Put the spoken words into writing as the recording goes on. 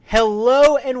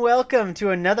Hello and welcome to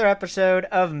another episode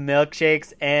of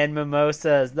Milkshakes and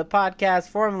Mimosas, the podcast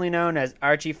formerly known as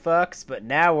Archie Fucks, but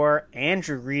now where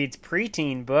Andrew reads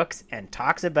preteen books and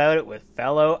talks about it with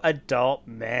fellow adult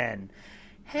men.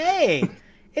 Hey,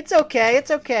 it's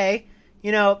okay.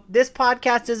 You know, this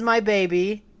podcast is my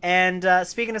baby, and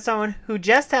speaking of someone who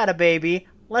just had a baby,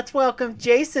 let's welcome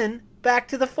Jason back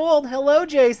to the fold. Hello,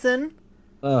 Jason.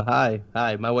 Oh, hi.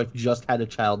 My wife just had a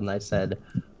child, and I said,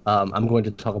 I'm going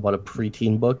to talk about a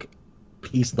preteen book.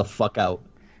 Peace the fuck out.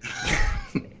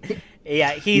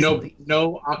 Yeah, he's...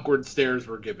 No awkward stares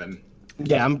were given.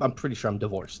 Yeah, I'm pretty sure I'm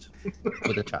divorced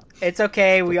with a child. It's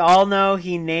okay. We all know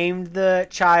he named the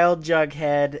child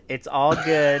Jughead. It's all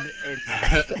good.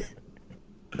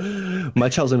 My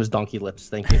child's name is Donkey Lips.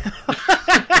 Thank you.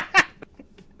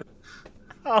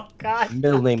 Oh, God.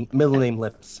 Middle name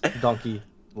Lips. Donkey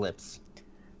Lips.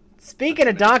 Speaking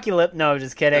of Donkey Lip... No,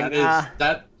 just kidding.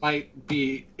 That might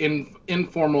be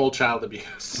informal child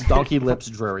abuse. Donkey Lips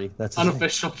Drury. That's his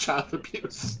unofficial name. Child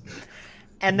abuse.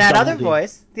 And that other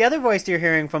voice, the other voice you're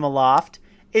hearing from Aloft,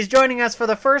 is joining us for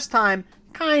the first time,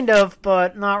 kind of,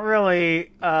 but not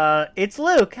really. It's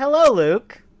Luke. Hello,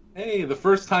 Luke. Hey, the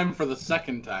first time for the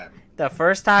second time. The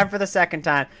first time for the second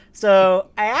time.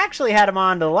 So I actually had him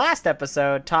on the last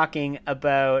episode talking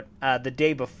about The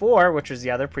Day Before, which was the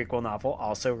other prequel novel,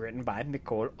 also written by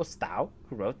Nicole Ostau,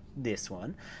 who wrote this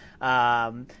one.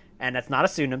 And that's not a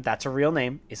pseudonym. That's a real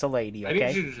name. It's a lady, okay? I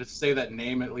need you to just say that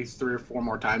name at least 3 or 4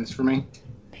 more times for me.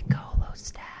 Nicole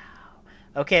Ostau.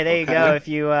 Okay, there you go. If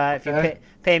you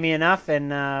pay me enough,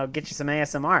 and I'll get you some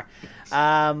ASMR.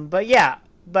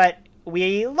 But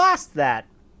we lost that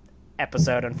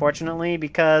episode, unfortunately,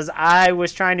 because I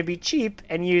was trying to be cheap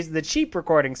and use the cheap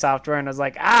recording software, and I was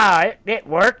like, it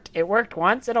worked. It worked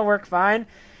once. It'll work fine.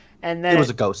 And then it was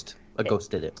a ghost. A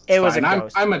ghost did it. It was a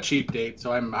ghost. I'm a cheap date,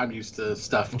 so I'm used to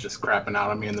stuff just crapping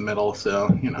out on me in the middle. So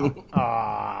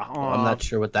I'm not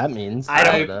sure what that means.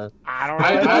 I don't.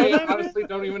 I honestly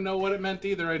don't even know what it meant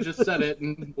either. I just said it,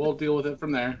 and we'll deal with it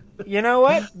from there. You know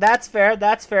what? That's fair.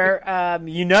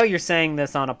 You're saying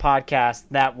this on a podcast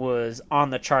that was on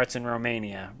the charts in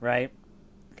Romania, right?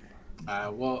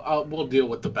 We'll deal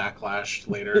with the backlash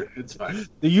later. It's fine.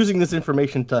 They're using this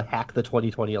information to hack the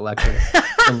 2020 election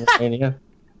in Romania.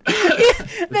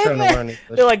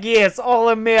 They're like, yes, all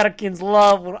Americans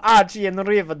love Archie and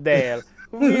Riverdale.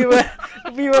 We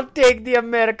will take the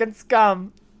American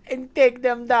scum and take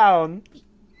them down.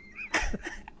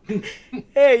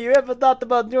 Hey, you ever thought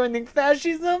about joining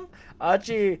fascism?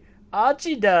 Archie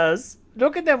does.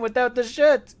 Look at them without the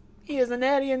shirt. He is an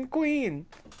Aryan queen.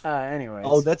 Anyways.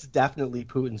 Oh, that's definitely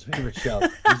Putin's favorite show.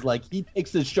 He's like, he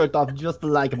takes his shirt off just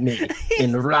like me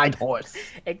in Ride Horse.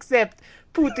 Except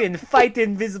Putin fight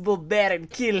Invisible Bear and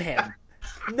kill him.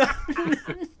 No.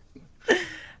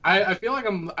 I feel like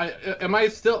am I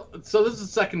still, so this is the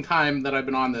second time that I've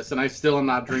been on this, and I still am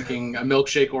not drinking a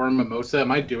milkshake or a mimosa.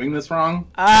 Am I doing this wrong?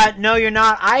 No, you're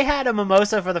not. I had a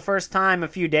mimosa for the first time a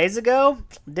few days ago.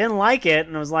 Didn't like it,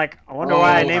 and I was like, I wonder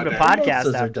why I named a podcast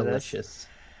Mimosas after are this. delicious.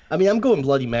 I mean, I'm going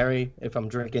Bloody Mary if I'm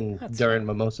drinking during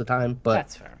mimosa time, but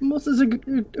that's fair. Mimosas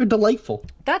are delightful.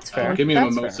 That's fair. Give me a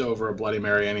mimosa over a Bloody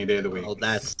Mary any day of the week. Oh,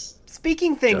 that's...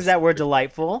 Speaking things that were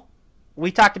delightful,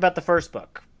 we talked about the first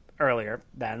book earlier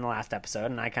in the last episode,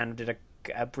 and I kind of did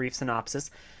a brief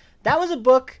synopsis. That was a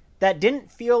book that didn't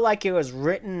feel like it was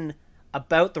written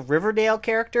about the Riverdale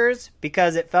characters,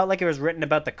 because it felt like it was written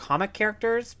about the comic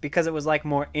characters, because it was like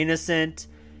more innocent.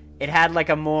 It had like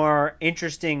a more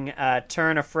interesting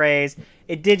turn of phrase.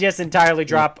 It did just entirely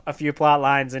drop a few plot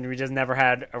lines, and we just never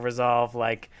had a resolve.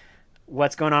 Like,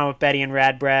 what's going on with Betty and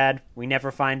Rad Brad? We never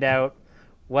find out.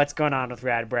 What's going on with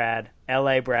Rad Brad?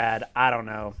 L.A. Brad? I don't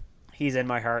know. He's in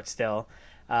my heart still,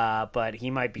 but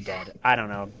he might be dead. I don't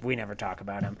know. We never talk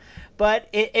about him. But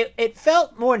it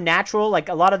felt more natural. Like,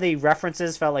 a lot of the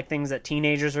references felt like things that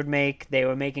teenagers would make. They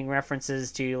were making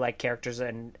references to like characters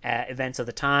and events of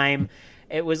the time.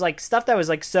 It was like stuff that was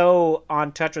like so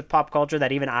on touch with pop culture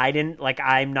that even I didn't, like,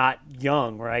 I'm not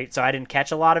young, right? So I didn't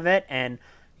catch a lot of it. And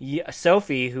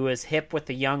Sophie, who was hip with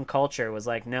the young culture, was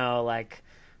like, no, like,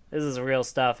 this is real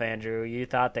stuff, Andrew. You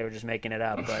thought they were just making it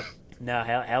up, but no,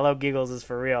 Hello Giggles is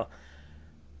for real.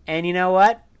 And you know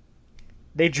what?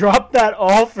 They dropped that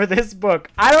all for this book.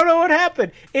 I don't know what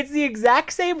happened. It's the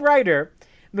exact same writer.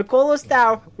 Nicole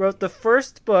Ostau wrote the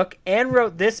first book and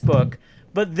wrote this book.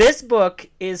 But this book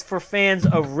is for fans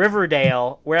of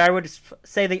Riverdale, where I would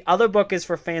say the other book is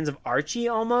for fans of Archie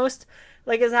almost,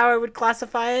 like, is how I would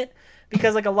classify it.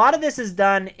 Because, like, a lot of this is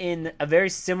done in a very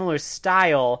similar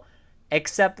style,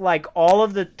 except like all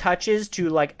of the touches to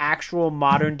like actual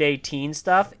modern day teen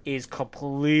stuff is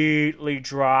completely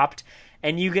dropped,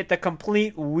 and you get the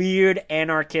complete weird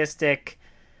anarchistic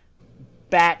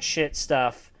batshit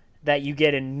stuff that you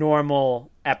get in normal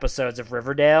episodes of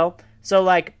Riverdale. So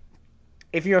like,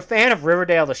 if you're a fan of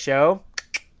Riverdale the show,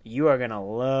 you are gonna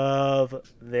love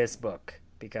this book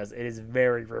because it is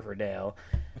very Riverdale.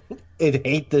 It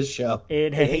hate this show.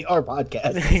 It hate our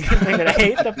podcast. They're gonna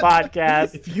hate the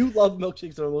podcast. If you love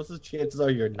milkshakes or mimosas, chances are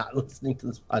you're not listening to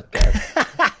this podcast.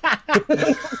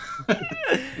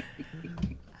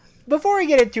 Before we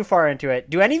get too far into it,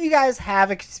 do any of you guys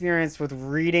have experience with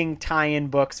reading tie-in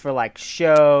books for like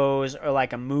shows or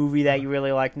like a movie that you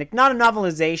really like? Not a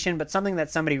novelization, but something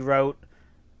that somebody wrote,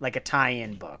 like a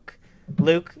tie-in book.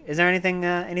 Luke, is there anything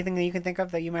that you can think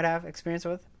of that you might have experience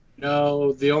with?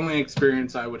 No, the only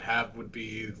experience I would have would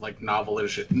be like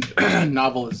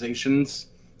novelizations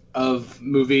of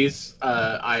movies.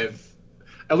 I've,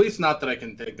 at least not that I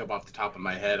can think of off the top of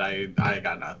my head. I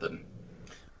got nothing.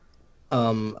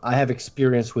 I have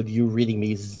experience with you reading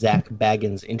me Zach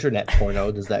Baggins' internet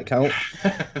porno. Does that count?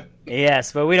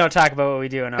 Yes, but we don't talk about what we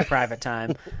do in our private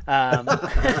time.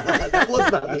 That's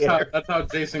how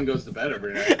Jason goes to bed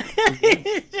every night.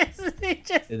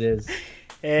 It is.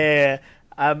 Yeah.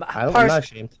 I'm not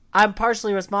ashamed. I'm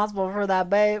partially responsible for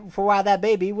for why that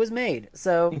baby was made.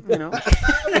 So, you know.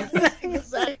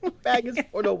 Zach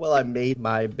Baggins porno. Well, I made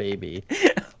my baby.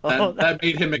 That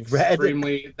made him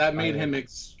extremely. That made him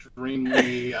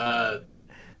extremely. I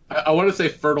want to say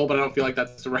fertile, but I don't feel like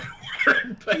that's the right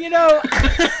word. But... You know,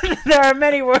 there are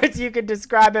many words you could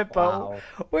describe it, but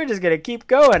we're just gonna keep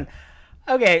going.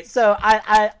 Okay, so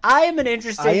I am an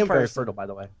interesting person. I am very fertile, by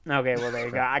the way. Okay, well there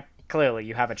you go. Clearly,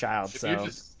 you have a child.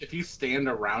 If you stand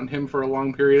around him for a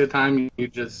long period of time,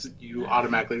 you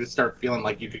automatically just start feeling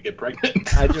like you could get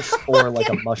pregnant. I just spore like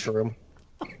a mushroom.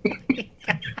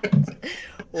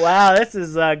 Wow, this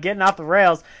is getting off the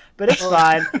rails, but it's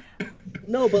fine.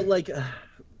 No, but like,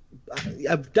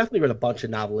 I've definitely read a bunch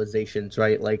of novelizations,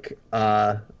 right? Like,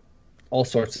 all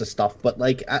sorts of stuff. But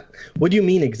like, what do you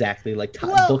mean exactly? Like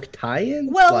book tie-ins?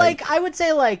 Well, like I would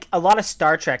say like a lot of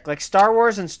Star Trek, like Star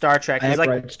Wars and Star Trek. I have like,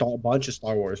 read a bunch of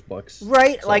Star Wars books,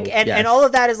 right? So, like, and yes. all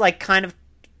of that is like kind of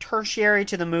tertiary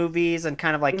to the movies and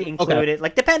kind of like included,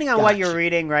 like depending on what you're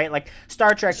reading, right? Like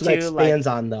Star Trek so too. That expands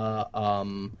on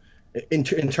the in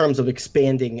terms of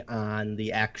expanding on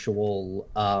the actual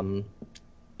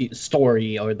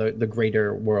story or the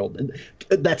greater world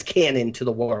that's canon to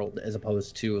the world, as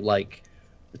opposed to like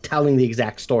telling the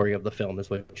exact story of the film is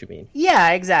what you mean.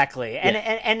 Yeah, exactly. And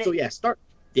and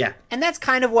that's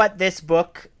kind of what this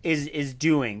book is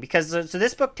doing, because so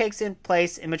this book takes in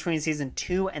place in between season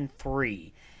 2 and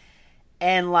 3,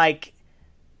 and like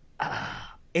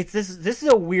it's this is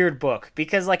a weird book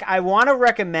because like I want to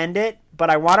recommend it,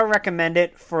 but I want to recommend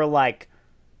it for like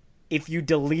if you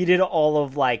deleted all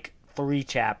of like 3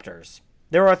 chapters.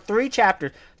 There are 3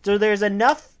 chapters, so there's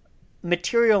enough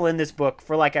material in this book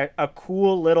for like a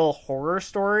cool little horror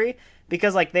story,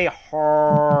 because like they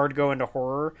hard go into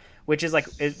horror, which is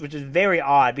very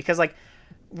odd, because like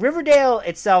Riverdale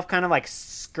itself kind of like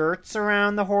skirts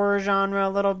around the horror genre a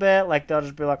little bit. Like they'll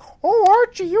just be like, "Oh,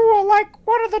 Archie, you are like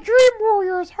one of the Dream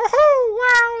Warriors! Oh,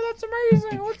 wow, that's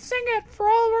amazing! Let's sing it for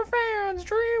all of our fans,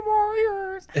 Dream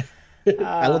Warriors!"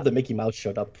 I love that Mickey Mouse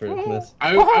showed up for this.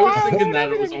 I was thinking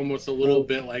that it was almost a little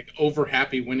bit like over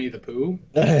happy Winnie the Pooh.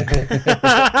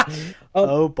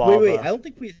 Baba. Wait, I don't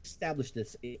think we established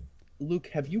this. Luke,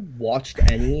 have you watched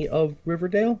any of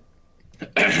Riverdale?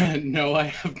 No, I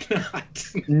have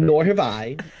not. Nor have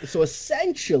I. So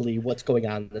essentially what's going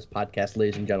on in this podcast,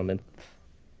 ladies and gentlemen,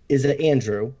 is that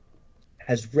Andrew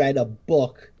has read a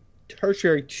book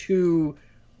tertiary to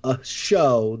a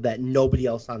show that nobody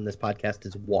else on this podcast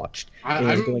has watched.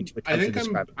 I'm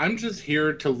just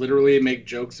here to literally make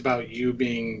jokes about you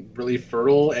being really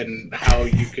fertile and how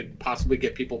you could possibly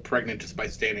get people pregnant just by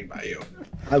standing by you.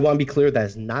 I want to be clear, that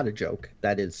is not a joke.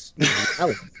 That is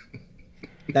reality.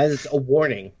 That is a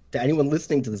warning to anyone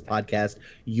listening to this podcast.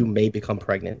 You may become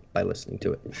pregnant by listening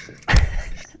to it.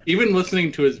 Even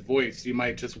listening to his voice, you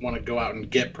might just want to go out and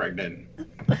get pregnant.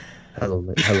 Hello.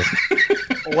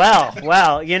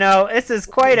 Well, you know, this is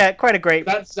quite a great.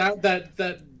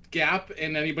 That gap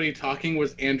in anybody talking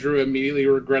was Andrew immediately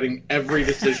regretting every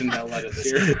decision that led us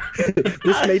here.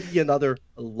 This may be another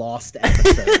lost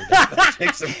episode.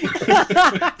 Take some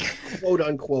quote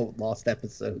unquote lost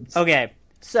episodes. Okay,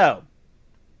 so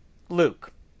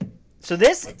Luke. So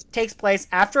this takes place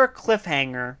after a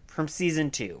cliffhanger from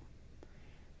season 2.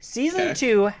 Season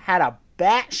 2 had a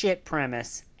batshit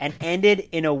premise and ended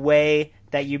in a way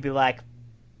that you'd be like,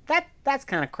 that's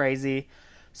kind of crazy.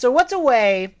 So what's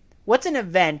an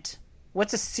event,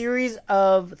 what's a series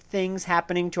of things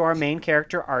happening to our main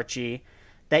character, Archie,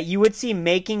 that you would see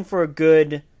making for a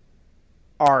good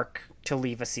arc to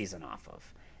leave a season off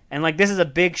of? And, like, this is a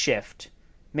big shift.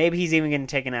 Maybe he's even getting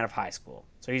taken out of high school.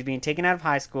 So he's being taken out of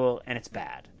high school, and it's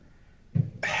bad.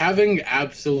 Having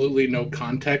absolutely no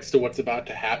context to what's about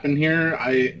to happen here,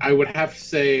 I would have to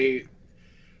say,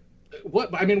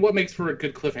 what makes for a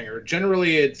good cliffhanger?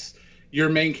 Generally, it's your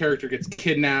main character gets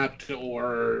kidnapped,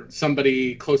 or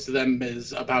somebody close to them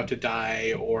is about to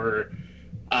die, or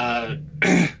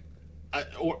if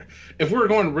we're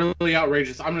going really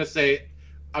outrageous, I'm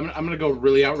gonna go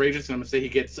really outrageous, and I'm gonna say he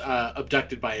gets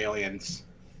abducted by aliens.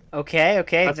 Okay.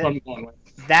 That's what I'm going with.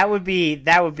 That would be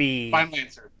Final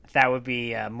answer. That would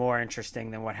be more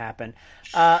interesting than what happened.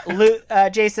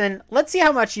 Jason, let's see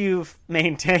how much you've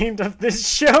maintained of this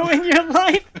show in your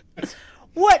life.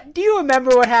 What do you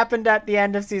remember? What happened at the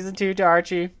end of season 2 to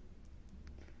Archie?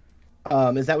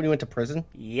 Is that when he went to prison?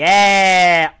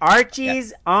 Yeah,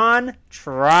 Archie's on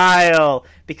trial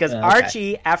because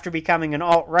Archie, after becoming an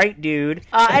alt-right dude.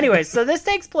 Anyways, so this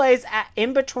takes place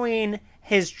in between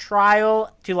his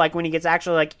trial to, like, when he gets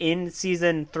actually, like, in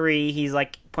season 3, he's,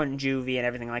 like, put in juvie and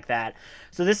everything like that.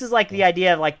 So this is, like, the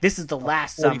idea of, like, this is the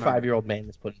last 45-year-old man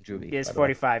is put in juvie. Yes,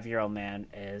 45-year-old man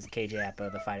is KJ Appa,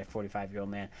 the 45-year-old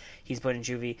man. He's put in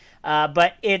juvie.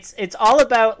 But it's all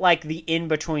about, like, the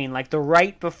in-between, like, the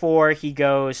right before he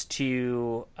goes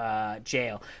to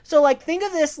jail. So, like, think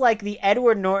of this like the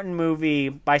Edward Norton movie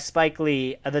by Spike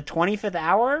Lee, The 25th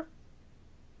Hour.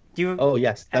 Oh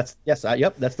yes, that's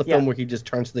the film where he just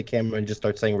turns to the camera and just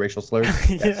starts saying racial slurs.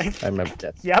 Yes, I remember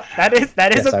that. Yep, that is.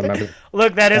 Yes, I remember.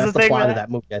 Look, that's the plot of that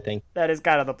movie. I think that is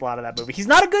kind of the plot of that movie. He's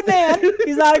not a good man.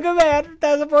 He's not a good man.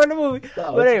 That's the point of the movie.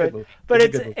 No, but anyway,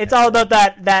 it's all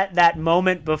about that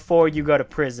moment before you go to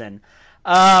prison.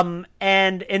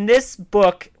 And in this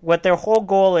book, what their whole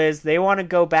goal is, they want to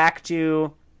go back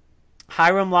to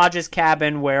Hiram Lodge's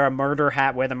cabin where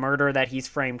where the murder that he's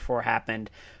framed for happened,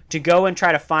 to go and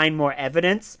try to find more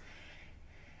evidence.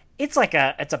 It's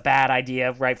a bad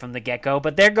idea right from the get-go,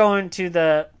 but they're going to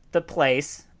the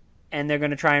place and they're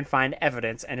going to try and find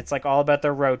evidence, and it's like all about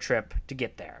their road trip to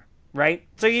get there, right?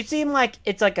 So you seem like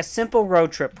it's like a simple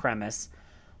road trip premise,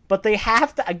 but they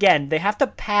have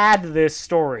to pad this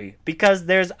story because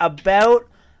there's about,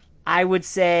 I would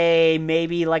say,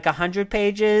 maybe like 100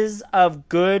 pages of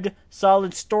good,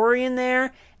 solid story in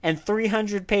there, and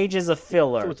 300 pages of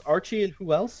filler. So it's Archie and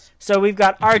who else? So we've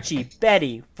got Archie,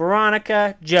 Betty,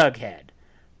 Veronica, Jughead.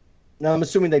 Now I'm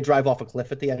assuming they drive off a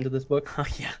cliff at the end of this book. Oh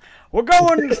yeah, we're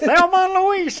going Thelma and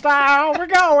Louise style. We're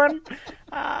going.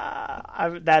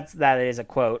 That is a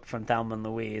quote from Thelma and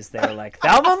Louise. They were like,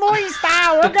 Thelma and Louise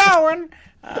style. We're going.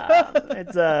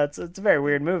 It's a very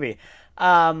weird movie.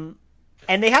 And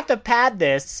they have to pad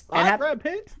this. I'm Brad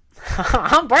Pitt.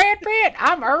 I'm Brad Pitt.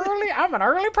 I'm an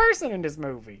early person in this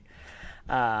movie.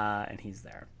 And he's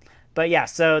there. But yeah,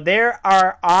 so they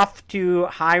are off to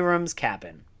Hiram's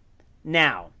cabin.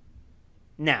 Now,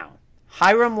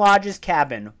 Hiram Lodge's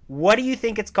cabin. What do you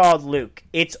think it's called, Luke?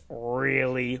 It's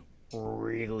really,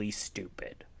 really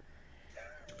stupid.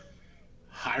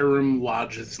 Hiram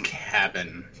Lodge's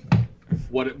cabin.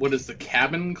 What is the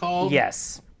cabin called?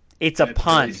 Yes. It's a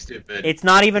pun. Really, it's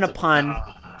not even a pun.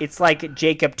 It's like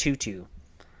Jacob Tutu.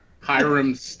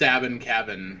 Hiram Stabbin'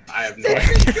 Cabin. I have no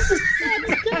idea.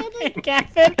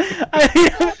 Cabin? I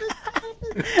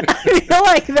feel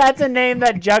like that's a name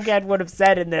that Jughead would have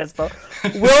said in this, but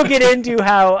we'll get into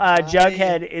how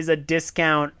Jughead is a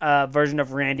discount version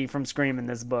of Randy from Scream in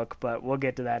this book, but we'll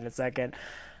get to that in a second.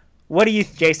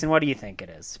 Jason, what do you think it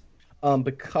is?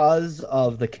 Because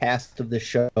of the cast of the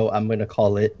show, I'm going to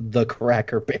call it The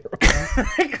Cracker Barrel.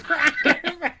 Cracker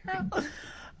Barrel.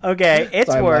 Okay,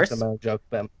 it's worse. Joke,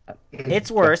 but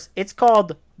it's worse. It's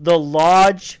called The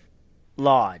Lodge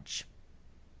Lodge.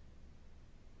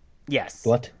 Yes.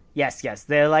 What? Yes.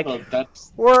 They're like,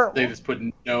 they just put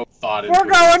no thought into it.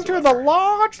 We're going to the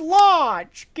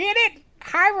Lodge. Get it?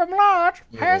 Hiram Lodge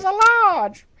has a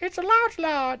lodge. It's a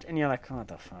lodge. And you're like, what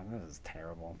the fuck? This is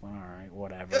terrible. All right,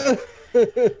 whatever.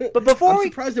 But before I'm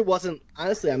surprised it wasn't.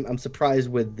 Honestly, I'm surprised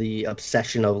with the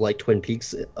obsession of like Twin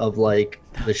Peaks of like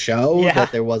the show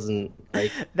that there wasn't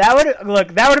like that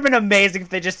would have been amazing if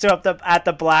they just showed up at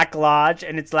the Black Lodge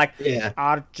and it's like,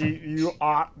 Archie, you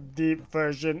are the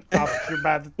version of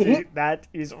humanity that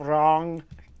is wrong.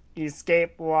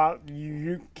 Escape while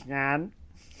you can.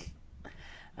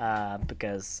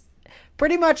 Because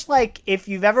pretty much like if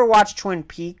you've ever watched Twin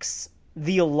Peaks,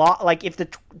 if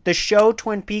the show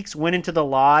Twin Peaks went into the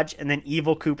lodge and then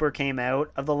Evil Cooper came out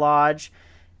of the lodge,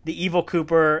 the evil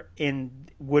Cooper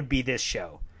would be this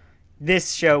show.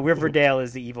 This show, Riverdale,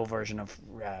 is the evil version of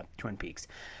Twin Peaks.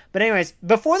 But anyways,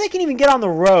 before they can even get on the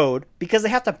road, because they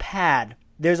have to pad,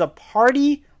 there's a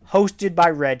party hosted by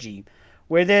Reggie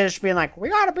where they're just being like, we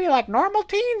gotta be like normal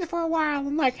teens for a while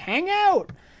and like hang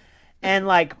out. And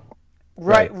like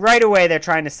right away they're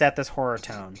trying to set this horror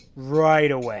tone.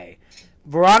 Right away.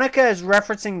 Veronica is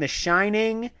referencing The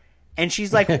Shining, and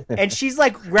she's like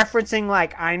referencing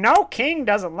like, I know King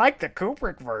doesn't like the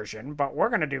Kubrick version, but we're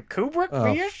gonna do Kubrick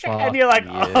via Shining. And you're like,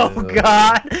 oh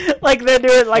god. Like they're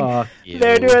doing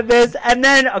this, and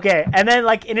then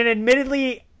like in an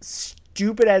admittedly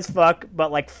stupid as fuck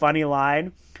but like funny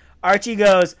line, Archie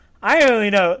goes,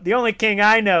 the only King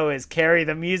I know is Carrie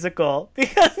the Musical,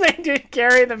 because they did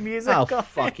Carrie the Musical. How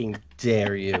fucking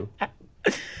dare you?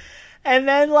 And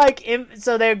then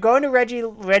so they're going to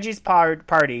Reggie's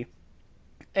party,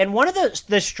 and one of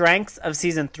the strengths of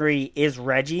season 3 is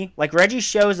Reggie. Like Reggie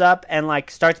shows up and like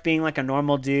starts being like a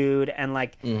normal dude, and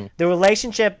like the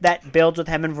relationship that builds with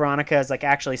him and Veronica is like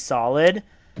actually solid.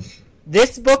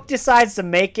 This book decides to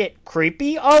make it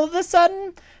creepy all of a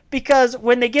sudden, because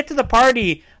when they get to the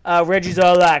party, Reggie's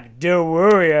all like, don't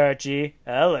worry, Archie.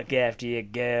 I'll look after your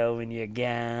girl when you're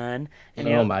gone. And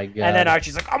oh, my God. And then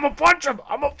Archie's like, I'm going to punch him.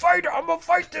 I'm a fighter. I'm going to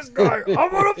fight this guy. I'm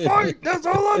going to fight. That's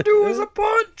all I do is a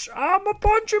punch. I'm a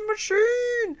punching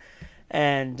machine.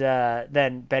 And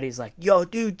then Betty's like, yo,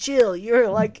 dude, chill. You're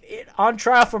like on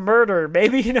trial for murder.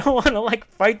 Maybe you don't want to like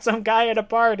fight some guy at a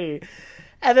party.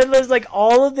 And then there's like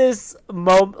all of this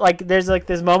there's like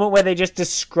this moment where they just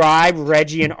describe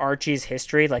Reggie and Archie's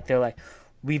history. Like they're like,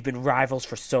 we've been rivals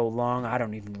for so long, I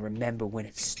don't even remember when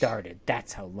it started.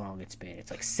 That's how long it's been.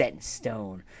 It's like set in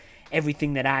stone.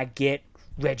 Everything that I get,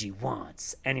 Reggie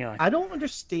wants. And you're like, I don't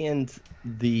understand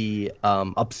the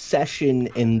obsession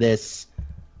in this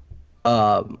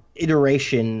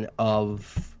iteration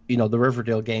of the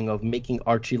Riverdale gang of making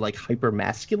Archie like hyper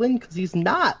masculine, because he's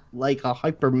not like a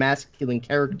hyper masculine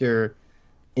character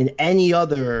in any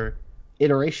other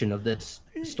iteration of this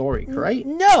story, right?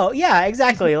 No, yeah,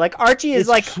 exactly. Like Archie is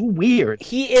like so weird.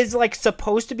 He is like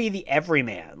supposed to be the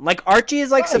everyman. Like Archie is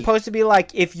like supposed to be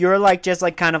like, if you're like just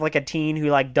like kind of like a teen who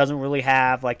like doesn't really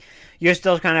have like, you're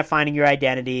still kind of finding your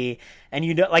identity, and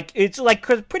you know, like it's like,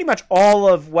 cause pretty much all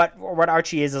of what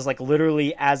Archie is like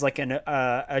literally as like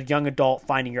a young adult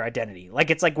finding your identity. Like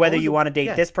it's like whether you want to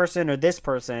date this person or this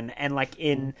person, and like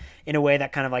in a way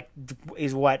that kind of like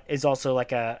is what is also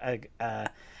like a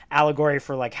allegory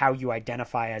for like how you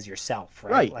identify as yourself,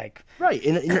 right?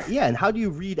 And how do you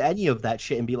read any of that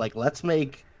shit and be like, let's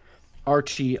make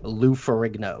Archie Lou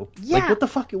Ferrigno? Yeah, like what the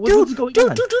fuck? What's going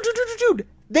on? Dude,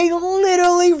 they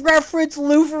literally reference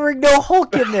Lou Ferrigno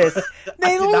Hulk in this.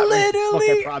 They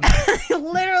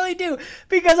literally do,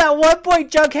 because at one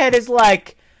point Jughead is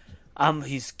like,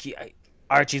 Archie's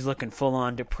looking full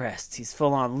on depressed. He's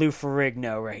full on Lou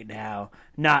Ferrigno right now.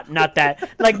 Not that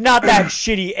like not that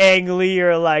shitty Ang Lee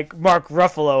or like Mark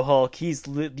Ruffalo Hulk. He's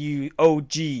the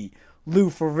OG Lou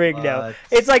Ferrigno.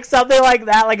 It's like something like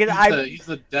that. Like he's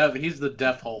the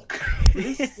deaf Hulk.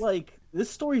 This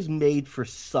story's made for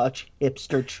such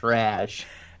hipster trash.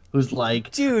 Who's like,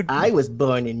 dude, I was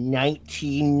born in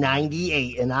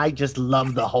 1998 and I just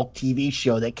love the Hulk TV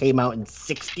show that came out in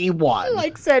 61.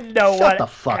 Like said no Shut one the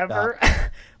fuck ever. up.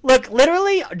 Look,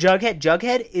 literally, Jughead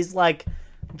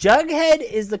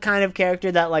is the kind of character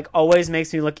that like always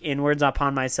makes me look inwards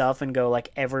upon myself and go like,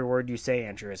 every word you say,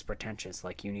 Andrew, is pretentious.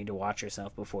 Like you need to watch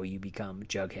yourself before you become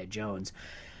Jughead Jones.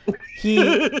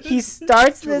 He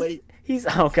starts this. Late. He's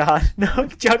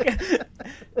Jughead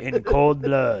in cold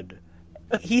blood.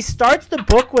 He starts the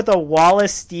book with a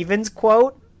Wallace Stevens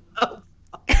quote. Oh,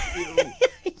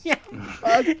 yeah,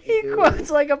 he quotes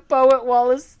like a poet,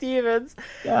 Wallace Stevens.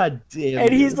 God damn.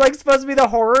 And he's like supposed to be the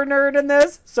horror nerd in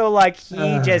this, so like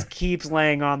he just keeps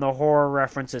laying on the horror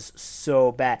references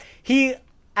so bad. He,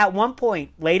 at one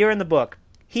point later in the book,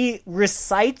 he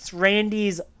recites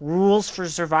Randy's rules for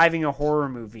surviving a horror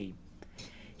movie.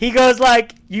 He goes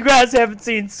like, you guys haven't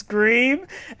seen Scream?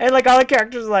 And like all the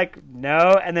characters are like,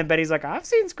 no. And then Betty's like, I've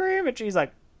seen Scream. And she's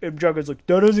like, and Jughead's like,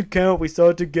 that doesn't count. We saw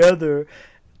it together.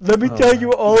 Let me tell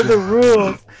you all the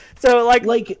rules. So like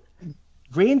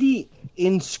Randy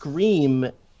in Scream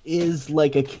is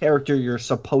like a character you're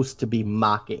supposed to be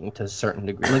mocking to a certain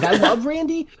degree. Like I love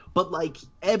Randy, but like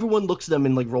everyone looks at him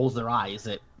and like rolls their eyes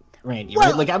at Randy,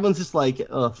 right? Like everyone's just like,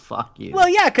 "Oh, fuck you." Well,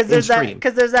 yeah, because there's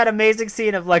that amazing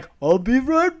scene of like, "I'll be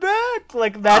right back,"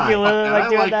 like that. You literally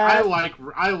like doing that. I like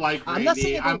Randy. I'm not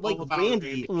saying I don't like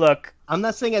Randy. Look, I'm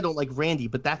not saying I don't like Randy,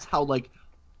 but that's how like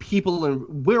people,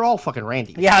 and we're all fucking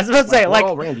Randys. Yeah, I was about to say, we're like,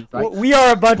 all Randys, right? we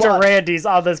are a bunch of But- Randys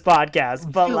on this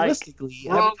podcast, but like, Realistically,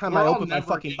 every time I open my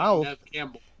fucking mouth,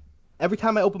 Campbell. every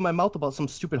time I open my mouth about some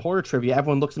stupid horror trivia,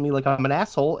 everyone looks at me like I'm an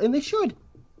asshole, and they should.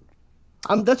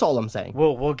 That's all I'm saying.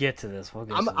 we'll get to this.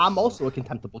 I'm also a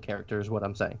contemptible character, is what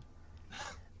I'm saying.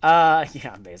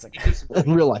 Yeah, basically.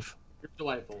 In real life. You're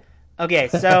delightful. Okay,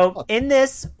 so in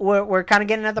this, we're kind of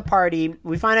getting at the party.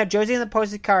 We find out Josie and the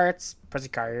Pussycats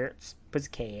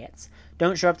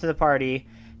don't show up to the party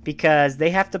because they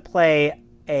have to play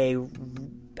a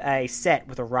set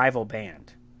with a rival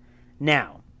band.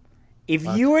 Now, if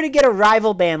you were to get a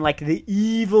rival band like the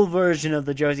evil version of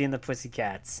the Josie and the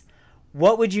Pussycats,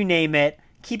 what would you name it?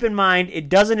 Keep in mind, it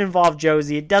doesn't involve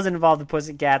Josie, it doesn't involve the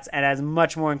Pussycats, and has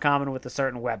much more in common with a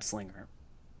certain web slinger.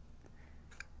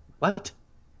 What?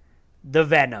 The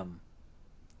Venom.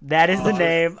 That is the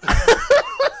name.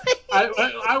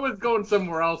 I was going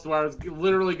somewhere else where I was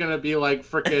literally going to be like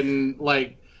freaking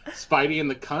like Spidey and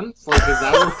the Cunts. Like, is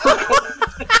that where we're going?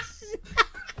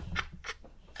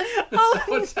 Oh,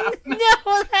 What's happening?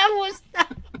 no, that was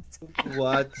not.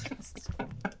 What?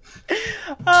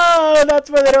 Oh, that's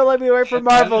why they don't let me work for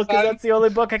Marvel, because that's the only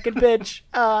book I can pitch.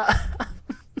 I'm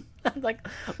like,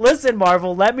 listen,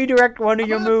 Marvel, let me direct one of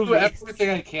your I'm gonna do movies. everything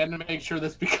I can to make sure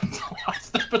this becomes the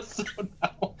last episode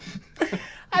now.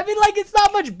 I mean, like, it's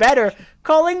not much better.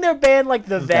 Calling their band, like,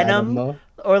 the Venom, though.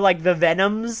 or, like, the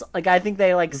Venoms, like, I think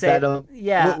they, like, say... Venom.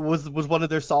 Yeah. Was one of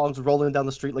their songs "Rolling Down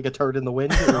the Street Like a Turd in the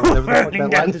Wind"? Or whatever the fuck Running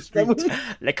that down line the is. street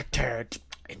like a turd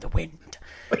in the wind.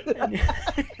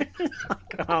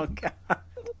 Oh, God.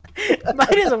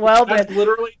 Might as well, That's but...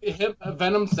 literally him.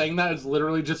 Venom saying that is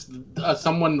literally just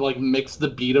someone like mixed the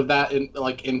beat of that in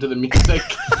like into the music,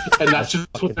 and that's just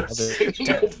what they're singing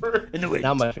over. In the wind.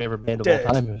 Now my favorite band of all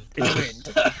time. In the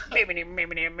wind.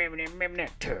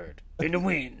 Turd. In the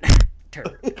wind.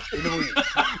 Turd. In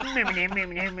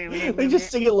the wind. They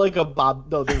just sing it like a Bob.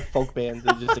 No, they're folk band.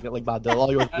 They just sing it like Bob Dylan. All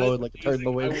yours blowing like a turd in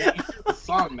the I wind. want to hear the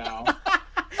song now.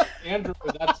 Andrew,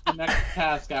 that's the next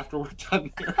task after we're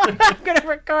done here. I'm gonna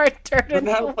record Turd in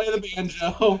Learn how the to play the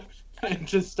banjo and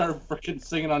just start freaking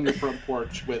singing on your front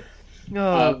porch with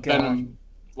Oh, God. Venom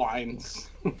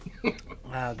lines.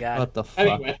 Oh, God. What the fuck?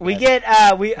 Anyway, We get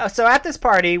so at this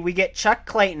party we get Chuck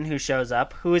Clayton, who shows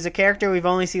up, who is a character we've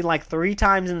only seen like 3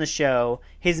 times in the show.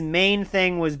 His main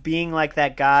thing was being like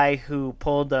that guy who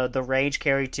pulled the Rage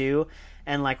Carry 2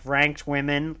 and like ranked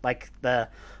women, like the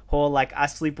whole like I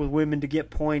sleep with women to get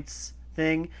points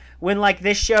thing. When like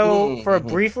this show for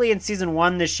briefly in season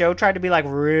 1, this show tried to be like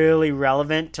really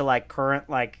relevant to like current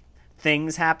like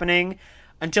things happening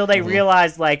until they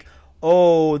realized like,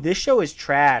 oh, this show is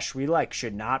trash. We like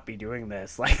should not be doing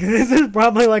this. Like this is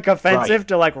probably like offensive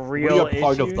to like real We are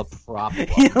part issues. of the problem.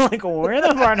 Like we're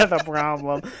the part of the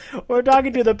problem. We're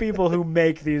talking to the people who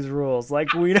make these rules.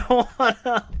 Like we don't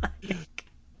wanna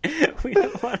we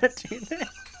don't wanna do this.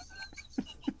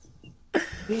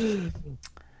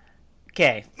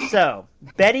 Okay, so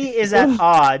Betty is at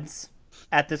odds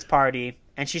at this party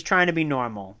and she's trying to be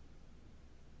normal.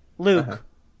 Luke,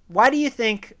 why do you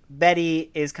think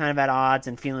Betty is kind of at odds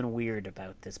and feeling weird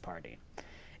about this party?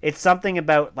 It's something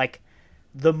about like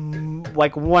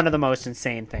one of the most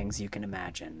insane things you can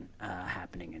imagine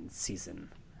happening in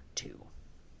season 2.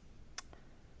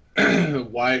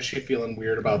 why is she feeling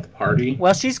weird about the party?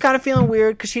 Well, she's kind of feeling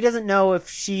weird because she doesn't know if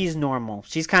she's normal.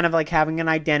 She's kind of like having an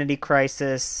identity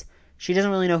crisis. She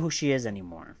doesn't really know who she is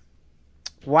anymore.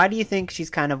 Why do you think she's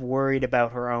kind of worried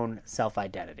about her own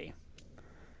self-identity?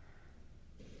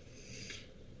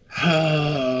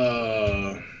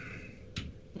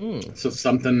 So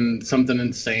something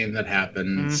insane that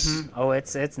happens. Oh,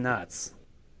 it's nuts.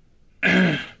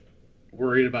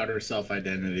 Worried about her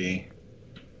self-identity.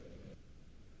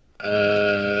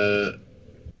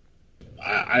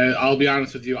 I'll be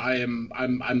honest with you.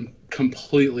 I'm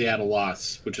completely at a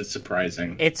loss, which is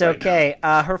surprising. It's right okay.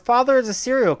 Her father is a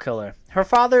serial killer. Her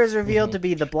father is revealed to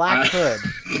be the Black Hood,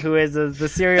 who is the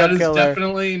serial That is killer.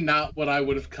 definitely not what I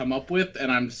would have come up with, and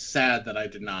I'm sad that I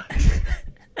did not.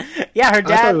 Yeah, her I thought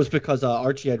dad. it was because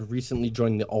Archie had recently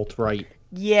joined the alt-right.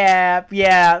 Yeah.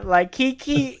 Like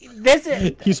he this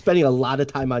is. He's spending a lot of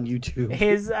time on YouTube.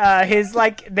 His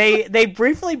like they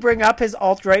briefly bring up his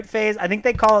alt-right phase. I think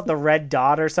they call it the red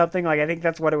dot or something. Like I think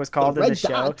that's what it was called in the red show.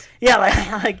 dot? Yeah,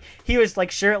 like he was like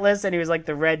shirtless and he was like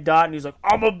the red dot and he was like,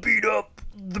 I'm gonna beat up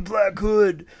the Black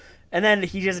Hood. And then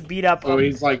he just beat up So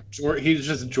he's like he's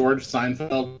just George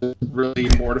Seinfeld, really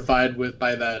mortified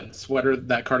by that sweater,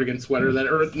 that cardigan sweater,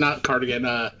 or not cardigan.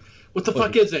 What the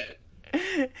fuck is it?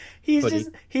 He's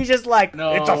just like,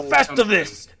 No, it's a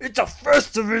Festivus. It's a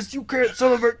Festivus. You can't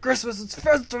celebrate Christmas. It's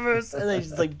Festivus. And then he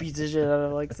just like beats the shit out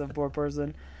of like some poor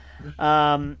person.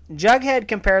 Jughead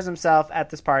compares himself at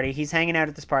this party. He's hanging out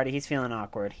at this party. He's feeling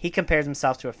awkward. He compares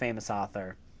himself to a famous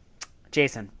author.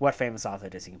 Jason, what famous author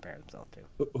does he compare himself to?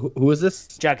 Who is this?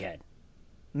 Jughead.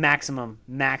 Maximum.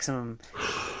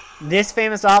 This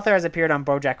famous author has appeared on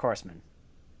BoJack Horseman.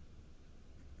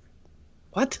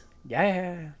 What?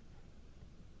 Yeah.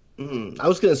 I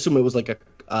was gonna assume it was like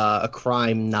a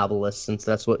crime novelist, since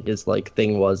that's what his like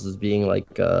thing was, as being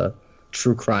like a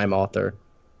true crime author.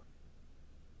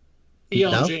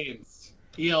 E.L. No? James.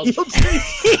 E.L.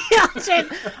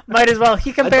 James. Might as well.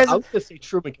 He compares. I was gonna say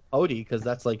Truman Capote because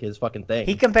that's like his fucking thing.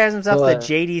 He compares himself So, to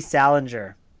J.D.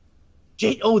 Salinger.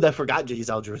 I forgot J.D.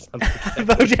 Salinger.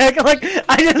 BoJack. Like,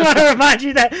 I just want to remind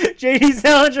you that J.D.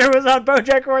 Salinger was on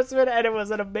BoJack Horseman, and it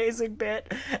was an amazing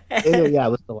bit. Yeah,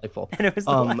 it was delightful. And it was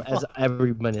delightful. As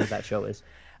every minute of that show is.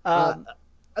 I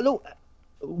don't.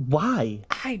 Why?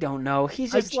 I don't know.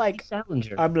 He's just like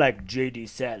Salinger. I'm like J.D.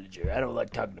 Salinger. I don't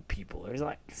like talking to people. Or he's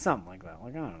like something like that.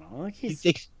 Like I don't know. Like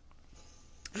he's.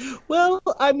 Well,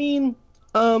 I mean,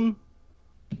 I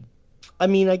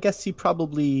guess he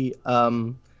probably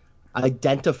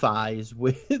identifies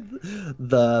with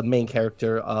the main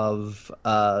character of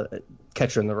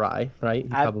Catcher in the Rye, right? He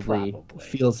probably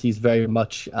feels he's very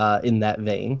much in that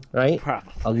vein, right?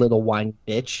 Probably. A little whiny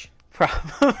bitch.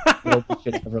 Probably. Nobody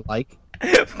should ever like.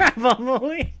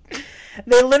 Probably.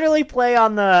 They literally play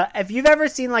on the. If you've ever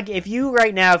seen if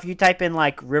you type in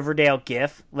like Riverdale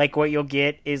GIF, like what you'll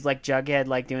get is like Jughead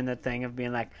like doing the thing of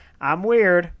being like, "I'm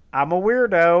weird. I'm a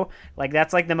weirdo." Like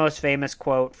that's like the most famous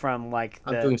quote from like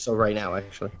I'm doing so right now,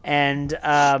 actually. And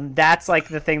that's like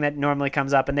the thing that normally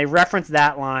comes up, and they reference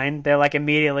that line. They're like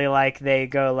immediately like they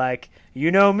go like,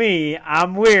 "You know me,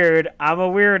 I'm weird, I'm a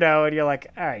weirdo," and you're like,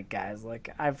 "All right, guys,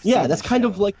 like I've seen that's kind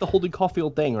of like the Holden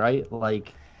Caulfield thing, right?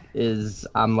 Like,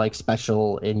 I'm like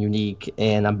special and unique,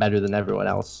 and I'm better than everyone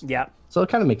else. Yep. So it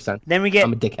kind of makes sense. Then we get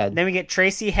I'm a dickhead. Then we get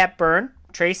Tracy Hepburn.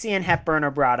 Tracy and Hepburn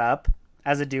are brought up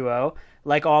as a duo,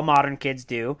 like all modern kids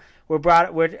do. We're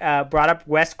brought up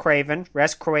Wes Craven.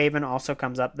 Wes Craven also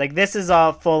comes up. Like this is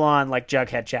a full on like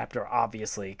Jughead chapter,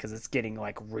 obviously, because it's getting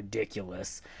like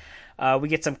ridiculous. We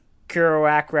get some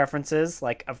Kerouac references,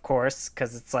 like of course,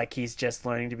 because it's like he's just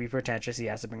learning to be pretentious. He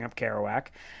has to bring up Kerouac.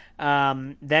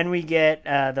 Then we get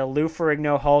the Lou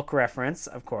Ferrigno Hulk reference,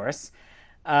 of course.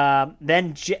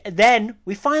 Then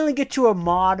we finally get to a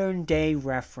modern day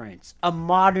reference, a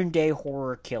modern day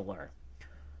horror killer.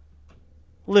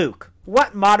 Luke,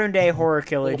 what modern day horror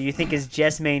killer do you think is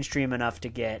just mainstream enough to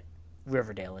get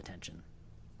Riverdale attention?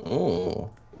 Oh.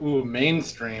 Ooh,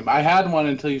 mainstream. I had one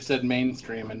until you said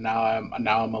mainstream, and now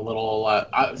I'm a little.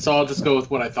 So I'll just go with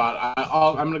what I thought.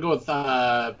 I'm gonna go with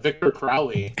Victor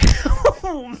Crowley.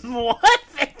 What?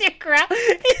 Victor Crowley?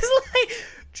 He's like.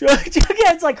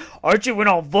 Jughead's like, Archie went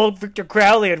all Volk Victor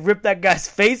Crowley and ripped that guy's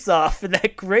face off in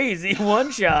that crazy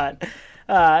one shot.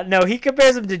 No, he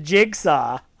compares him to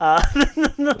Jigsaw.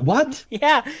 What?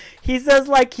 Yeah, he says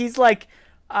he's like,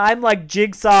 I'm like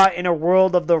Jigsaw in a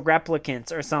world of the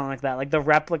replicants or something like that, like the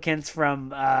replicants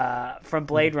from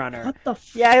Blade Runner. What the?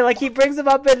 Yeah, like he brings him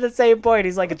up at the same point.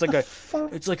 He's like, it's like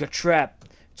a trap.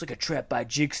 It's like a trap by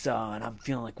Jigsaw, and I'm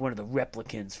feeling like one of the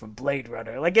replicants from Blade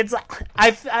Runner. Like it's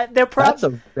That's a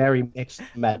very mixed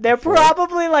metaphor. They're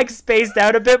probably like spaced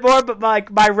out a bit more, but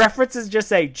my references just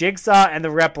say Jigsaw and the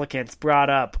replicants brought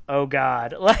up. Oh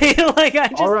God, like I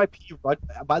just. R.I.P.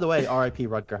 By the way, R.I.P.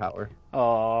 Rutger Hauer.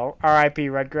 Oh, R.I.P.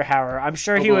 Rutger Hauer. I'm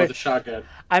sure he Although would. the shotgun.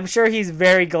 I'm sure he's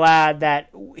very glad that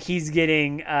he's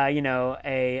getting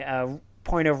a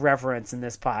point of reference in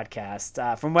this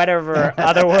podcast from whatever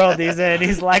other world he's in.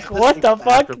 He's like, what the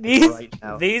fuck?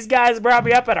 These guys brought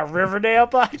me up at a Riverdale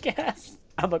podcast.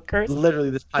 I'm a curse. Literally,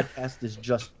 this podcast is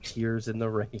just tears in the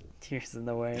rain. Tears in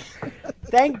the rain.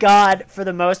 Thank God for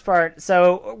the most part.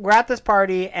 So we're at this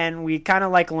party and we kind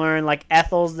of like learn like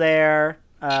Ethel's there.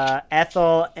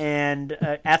 Ethel's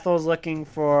looking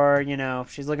for,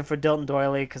 she's looking for Dilton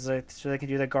Doily because so they can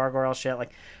do the gargoyle shit.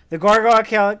 Like the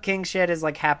gargoyle king shit is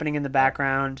like happening in the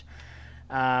background,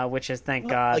 which is thank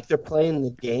God. Like they're playing the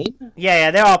game.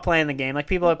 Yeah, they're all playing the game. Like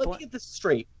people are. Let me get this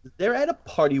straight. They're at a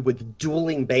party with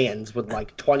dueling bands with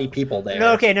like 20 people there.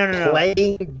 No.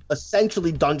 Playing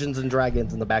essentially Dungeons and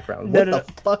Dragons in the background. What the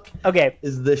fuck? Okay.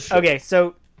 Is this shit? Okay,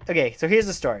 so here's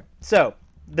the story. So.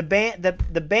 The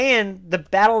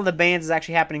battle of the bands is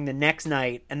actually happening the next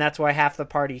night, and that's why half the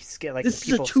party this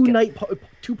is a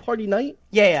two-party night.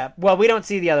 Yeah. Well, we don't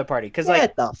see the other party because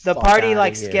the party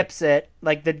like skips it.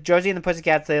 Like the Josie and the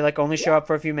Pussycats, they like only show up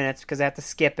for a few minutes because they have to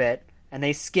skip it, and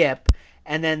they skip,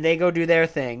 and then they go do their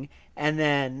thing, and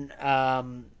then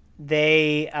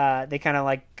they kind of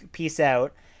like peace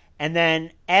out, and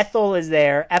then Ethel is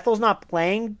there. Ethel's not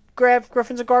playing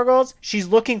Griffins and Gargoyles. She's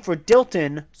looking for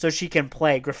Dilton so she can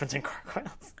play Griffins and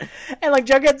Gargoyles. And like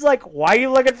Jughead's like, why are you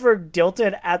looking for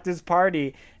Dilton at this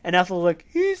party? And Ethel's like,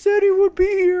 he said he would be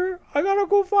here. I gotta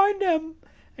go find him.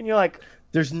 And you're like,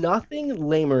 there's nothing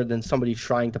lamer than somebody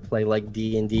trying to play like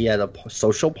D&D at a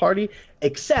social party,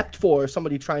 except for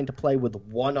somebody trying to play with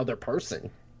one other person.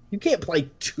 You can't play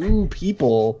two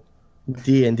people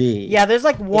D&D. yeah, there's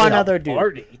like one other dude.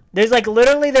 Party. There's like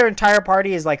literally their entire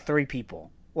party is like 3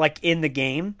 people, like in the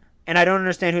game. And I don't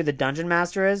understand who the dungeon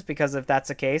master is, because if that's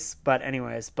the case, but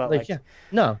anyways, but like yeah,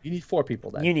 no, you need 4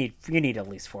 people then. you need at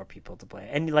least 4 people to play,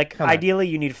 and like Come on. ideally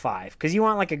you need 5, because you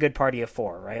want like a good party of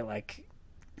 4, right? Like,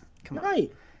 come on,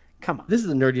 Right. come on. This is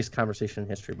the nerdiest conversation in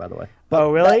history, by the way.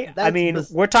 Oh really? That's I mean,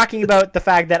 we're talking about the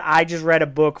fact that I just read a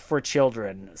book for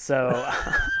children, so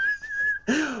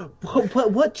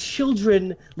But what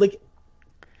children like?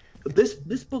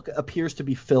 This book appears to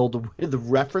be filled with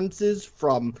references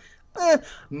from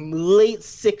late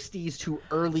 60s to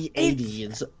early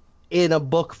 80s in a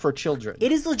book for children.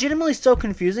 it is legitimately so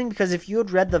confusing, because if you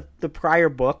had read the prior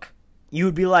book, you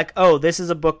would be like, oh, this is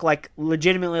a book like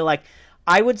legitimately like.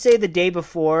 I would say The Day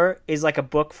Before is like a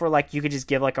book for like you could just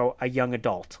give like a young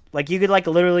adult. Like you could like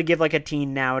literally give like a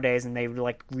teen nowadays and they would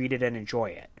like read it and enjoy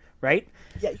it, right?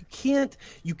 Yeah,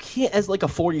 you can't as like a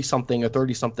 40-something or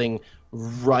 30-something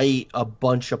write a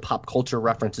bunch of pop culture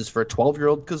references for a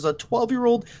 12-year-old, because a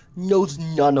 12-year-old knows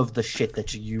none of the shit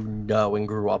that you know and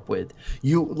grew up with.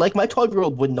 You like my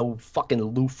 12-year-old wouldn't know who fucking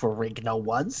Lou Ferrigno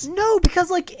was. No, because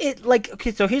like it like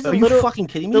okay, so here's Are the you literal fucking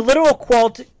kidding me? The literal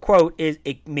quote is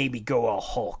it made me go all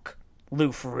Hulk.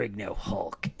 Lou Ferrigno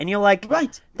Hulk. And you're like,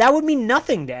 Right. that would mean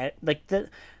nothing to like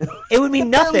it would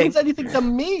mean That nothing. means anything to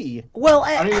me. Well,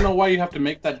 I don't even know why you have to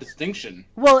make that distinction.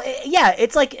 yeah,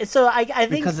 it's like so I think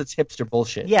Because it's hipster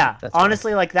bullshit. yeah, That's why.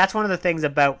 honestly, like that's one of the things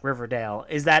about Riverdale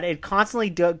is that it constantly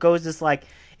goes this like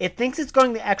it thinks it's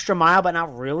going the extra mile, but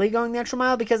not really going the extra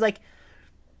mile, because like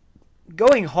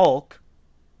going Hulk,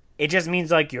 it just means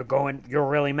like you're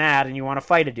really mad and you want to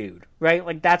fight a dude, right?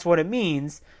 Like that's what it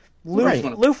means. Lou Right.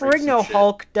 Ferrigno Shit.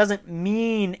 Hulk doesn't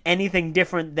mean anything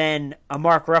different than a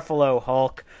Mark Ruffalo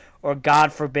Hulk or,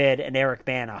 God forbid, an Eric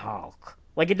Bana Hulk.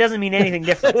 Like, it doesn't mean anything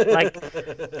different. Like,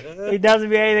 it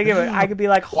doesn't mean anything different. I could be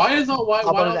like, Why is all why How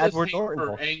about all an this Edward hate Norton for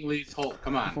Hulk? Ang Lee's Hulk?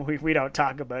 Come on. we don't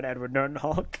talk about Edward Norton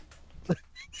Hulk.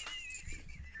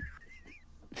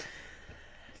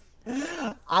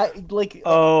 I like.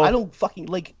 Oh. I don't fucking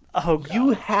like. Oh, God. You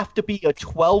have to be a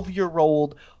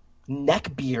 12-year-old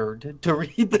neckbeard to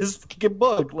read this fucking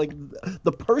book. Like,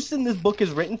 the person this book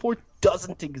is written for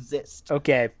doesn't exist.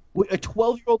 Okay. A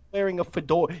 12-year-old wearing a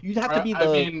fedora. You'd have to be the. I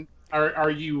mean, are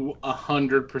you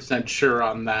 100% sure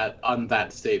on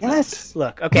that statement? Yes.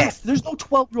 Look, okay. Yes, there's no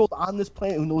 12-year-old on this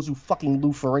planet who knows who fucking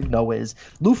Lou Ferrigno is.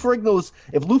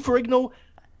 If Lou Ferrigno,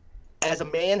 as a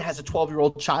man, has a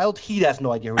 12-year-old child, he has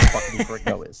no idea who the fuck Lou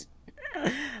Ferrigno is.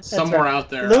 Somewhere right. out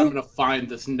there, Lou- I'm gonna find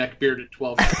this neck-bearded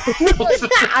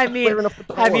 12-year-old. I mean, Wearing a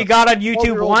fedora. have you got on YouTube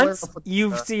 12-year-old once? wearing a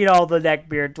You've fedora. seen all the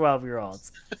neckbeard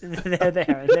 12-year-olds. They're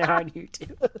there. They're on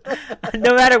YouTube.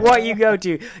 No matter what you go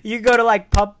to. You go to, like,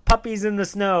 puppies in the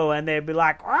snow, and they'd be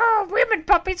like, oh, women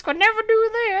puppies could never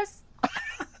do this.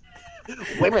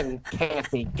 Women can't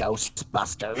be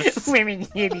Ghostbusters. Women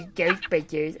can't be ghost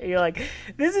pictures. And you're like,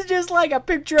 this is just like a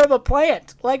picture of a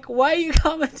plant. Like, why are you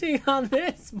commenting on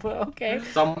this? Well, okay.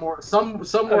 Somewhere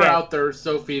Okay. out there,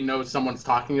 Sophie knows someone's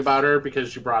talking about her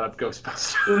because she brought up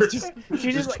Ghostbusters. She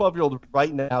There's just a like, 12-year-old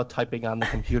right now typing on the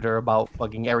computer about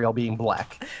fucking Ariel being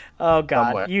black. oh god,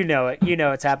 somewhere. you know it. You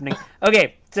know it's happening.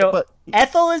 Okay, so But-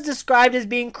 Ethel is described as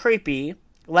being creepy,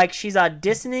 like she's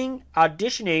auditioning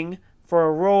for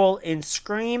a role in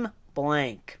Scream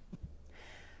blank.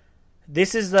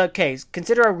 This is the case.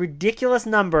 Consider a ridiculous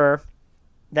number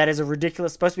that is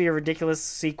supposed to be a ridiculous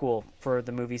sequel for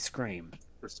the movie Scream.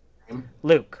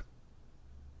 Luke.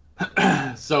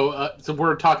 So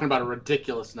we're talking about a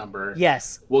ridiculous number.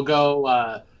 Yes. We'll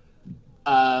go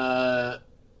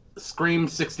Scream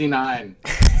 69.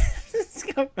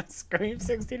 Scream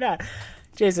 69.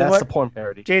 Jason, That's what? the porn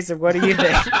parody. Jason, what do you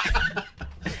think?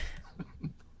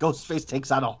 Ghostface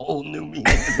takes on a whole new meaning.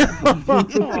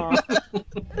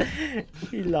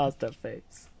 He lost a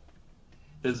face.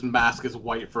 His mask is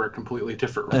white for a completely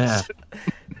different Yeah. reason.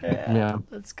 Yeah.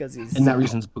 That's because he's And that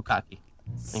reason's Bukkake.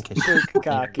 In case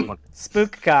spook-cocky.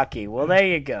 Spook-cocky. Well, there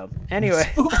you go.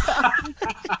 Anyway.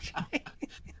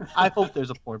 I hope there's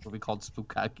a porn movie called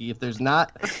Spookaki. If there's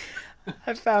not,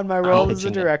 I found my role as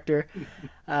a director.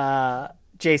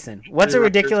 Jason, what's a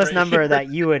ridiculous number that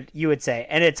you would say?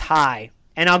 And it's high.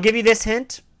 And I'll give you this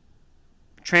hint.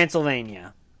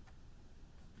 Transylvania.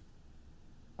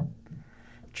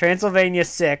 Transylvania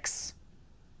 6.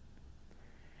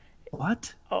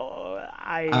 What? Oh,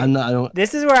 I don't.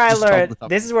 This is where I learned.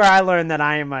 This is where I learned that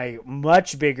I am a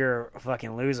much bigger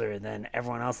fucking loser than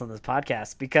everyone else on this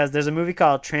podcast, because there's a movie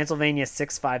called Transylvania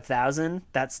 6 5000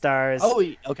 that stars. Oh,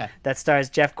 okay. That stars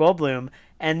Jeff Goldblum,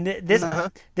 and this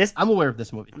I'm aware of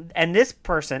this movie. And this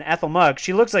person, Ethel Mugg,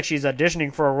 she looks like she's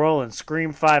auditioning for a role in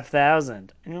Scream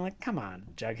 5000, and you're like, come on,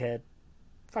 Jughead,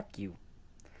 fuck you.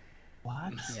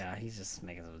 What? Yeah, he's just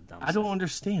making those dumb. I don't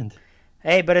understand.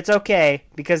 Hey, but it's okay,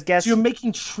 because guess... So you're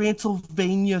making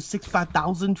Transylvania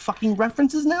 65000 fucking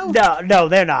references now? No,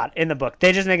 they're not in the book.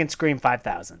 They're just making Scream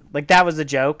 5000. Like, that was the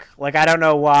joke. Like, I don't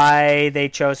know why they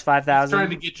chose 5000. Trying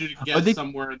to get you to guess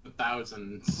somewhere in the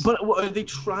thousands. But are they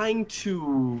trying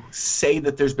to say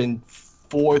that there's been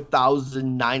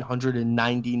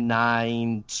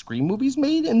 4,999 Scream movies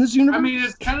made in this universe? I mean,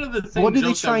 it's kind of the same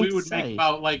joke that we would make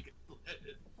about, like...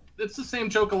 It's the same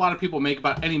joke a lot of people make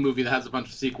about any movie that has a bunch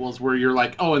of sequels, where you're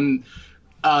like, oh, and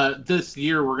this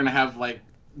year we're gonna have like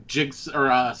Jigs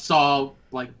or Saw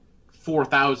like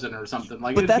 4,000 or something.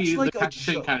 Like, but that's be like the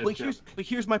same kind of joke.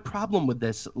 Here's my problem with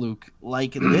this, Luke.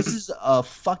 Like, this is a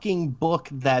fucking book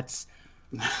that's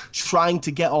trying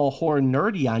to get all horror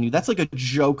nerdy on you. That's like a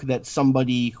joke that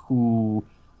somebody who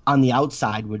on the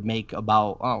outside would make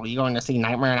about, oh, you're going to see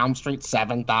Nightmare on Elm Street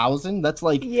 7,000? That's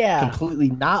like completely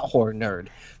not horror nerd.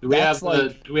 Do we have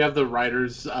the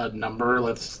writer's number?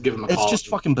 Let's give him a call. It's just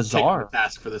fucking bizarre.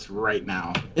 Task for this right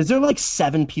now. Is there like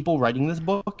 7 people writing this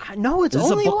book? No, it's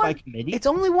only one. It's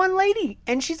only one lady,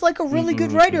 and she's like a really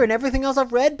good writer, and everything else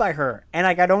I've read by her. And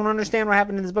like, I don't understand what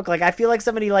happened in this book. Like, I feel like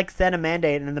somebody like sent a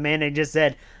mandate, and the mandate just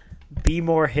said, "Be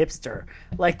more hipster."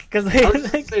 Like, because I was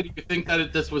just saying, do you think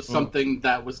that this was something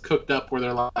that was cooked up, where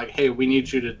they're like, "Hey, we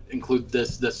need you to include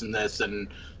this, this, and this," and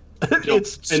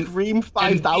it's Scream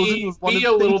 5000 was one be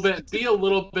a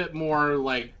little bit more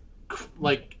like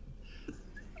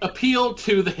appeal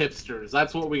to the hipsters.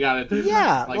 That's what we gotta do.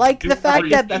 Yeah, like the fact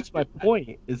that that's my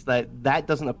point, is that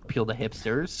doesn't appeal to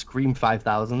hipsters. Scream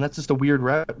 5000, that's just a weird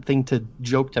thing to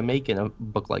joke to make in a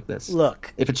book like this.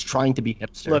 Look, if it's trying to be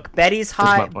hipster. Look, Betty's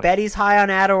high on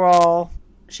Adderall.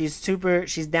 She's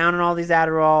down on all these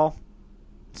Adderall.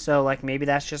 So like, maybe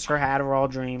that's just her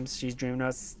Adderall dreams. She's dreaming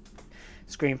of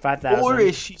Scream 5000. Or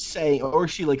is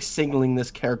she like singling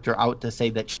this character out to say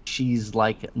that she's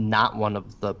like not one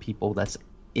of the people that's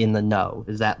in the know?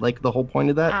 Is that like the whole point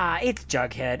of that? It's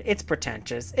Jughead. It's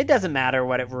pretentious. It doesn't matter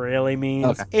what it really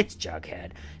means. Okay. It's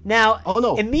Jughead. Now,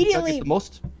 immediately the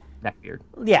most neckbeard.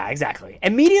 Yeah, exactly.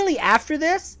 Immediately after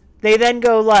this, they then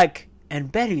go like, and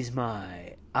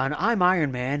I'm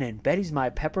Iron Man, and Betty's my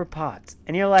Pepper Potts,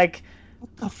 and you're like,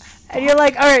 what the fuck? And you're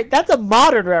like, all right, that's a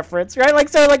modern reference, right? Like,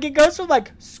 so like it goes from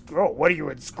like, what are you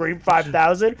in Scream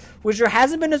 5000, which there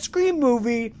hasn't been a Scream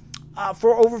movie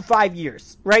for over 5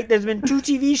 years, right? There's been two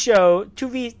TV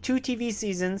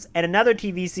seasons, and another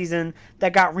TV season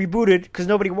that got rebooted because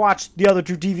nobody watched the other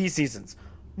 2 TV seasons.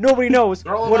 Nobody knows.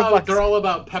 They're all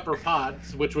about Pepper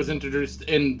Potts, which was introduced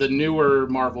in the newer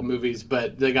Marvel movies,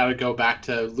 but they got to go back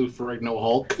to Lou Ferrigno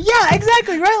Hulk. Yeah,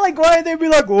 exactly, right? Like, why they be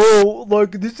like, oh,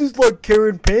 like this is like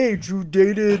Karen Page who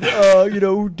dated,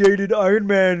 who dated Iron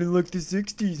Man in like the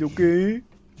 '60s, okay?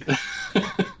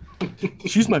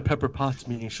 She's my Pepper Potts,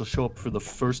 meaning she'll show up for the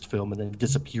first film and then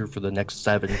disappear for the next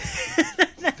 7.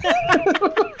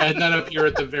 And then appear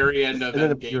at the very end of it. And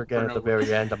then appear again at the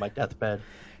very end of my deathbed.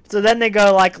 So then they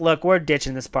go like, look, we're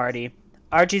ditching this party.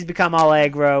 Archie's become all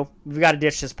aggro. We've got to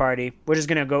ditch this party. We're just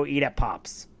going to go eat at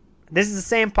Pop's. This is the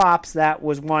same Pop's that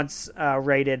was once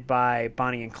raided by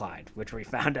Bonnie and Clyde, which we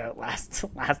found out last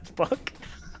book.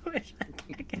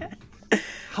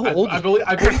 How old? I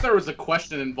believe there was a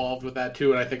question involved with that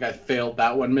too, and I think I failed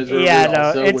that one miserably. Yeah,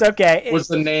 no, it's okay. Was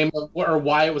the name of, or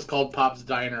why it was called Pop's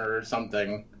Diner or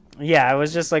something? Yeah, it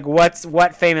was just like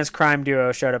what famous crime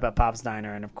duo showed up at Pop's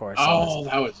Diner, and of course. Oh,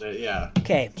 that was it. Yeah.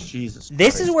 Okay. Jesus.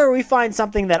 This is where we find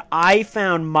something that I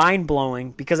found mind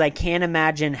blowing because I can't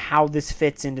imagine how this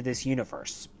fits into this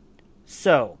universe.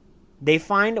 So, they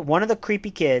find one of the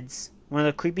creepy kids, one of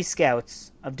the creepy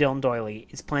scouts of Dylan Doyley,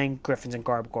 is playing Griffins and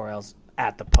Gargoyles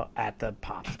at the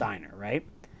Pop's Diner, right?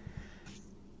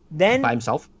 Then by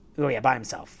himself. Oh yeah, by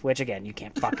himself, which again you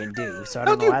can't fucking do. So I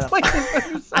don't know why.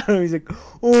 I don't know. He's like,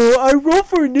 oh, I roll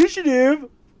for initiative.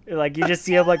 Like you just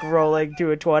see him like rolling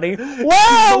to a 20.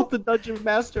 Wow! Both the dungeon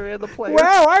master and the player.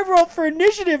 Wow! I rolled for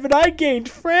initiative and I gained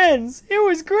friends. It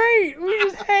was great. We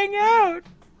just hang out.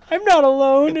 I'm not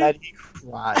alone. And then he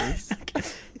cries.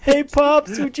 Hey,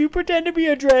 Pops, would you pretend to be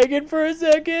a dragon for a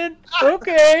second?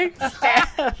 Okay.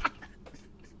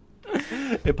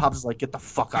 And Pops is like, get the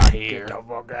fuck out of here. Get the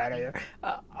fuck out of here.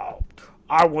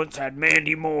 I once had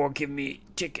Mandy Moore give me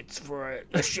tickets for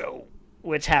a show,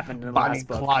 which happened in the Bonnie last and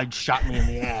book. Clyde shot me in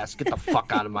the ass. Get the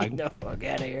fuck out of my... Get the fuck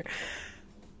out of here.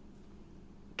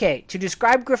 Okay, to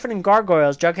describe Griffin and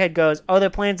Gargoyles, Jughead goes, oh, they're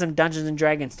playing some Dungeons and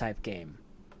Dragons type game.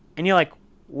 And you're like,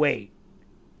 wait.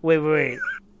 Dungeons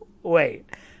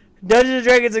and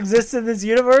Dragons exist in this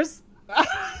universe?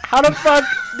 How the fuck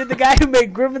did the guy who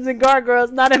made Griffins and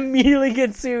Gargoyles not immediately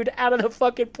get sued out of the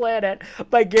fucking planet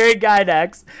by Gary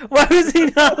Gygax? Why was he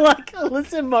not like,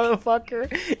 listen, motherfucker,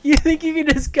 you think you can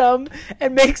just come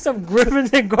and make some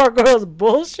Griffins and Gargoyles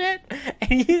bullshit?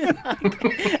 And you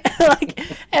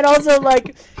and also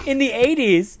like in the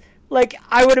 80s, like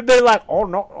I would have been like, oh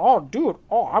no, oh dude,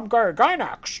 oh I'm Gary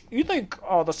Gygax. You think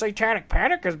the Satanic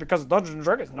Panic is because of Dungeons and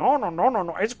Dragons?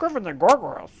 No, it's Griffins and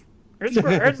Gargoyles.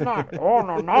 It's not. Oh,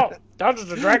 no.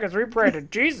 Dungeons and Dragons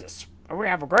rebranded Jesus. We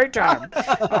have a great time.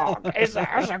 It's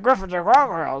the Griffins and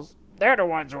Gargoyles. They're the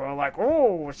ones who are like,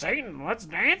 oh, Satan, let's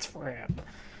dance for him.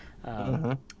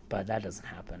 But that doesn't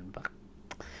happen. But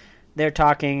they're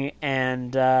talking,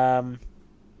 and,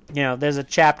 there's a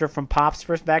chapter from Pop's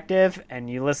perspective, and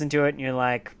you listen to it, and you're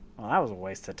like, well, that was a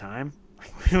waste of time.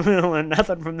 We learned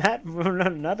nothing from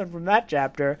that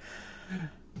chapter.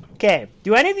 Okay.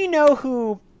 Do any of you know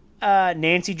who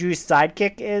Nancy Drew's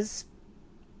sidekick is?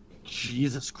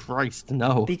 Jesus Christ,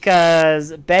 no.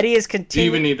 Because Betty is Do you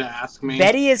even need to ask me?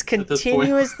 Betty is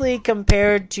continuously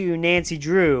compared to Nancy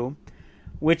Drew,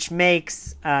 which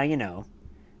makes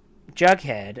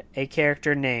Jughead a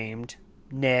character named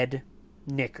Ned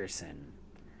Nickerson.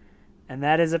 And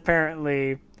that is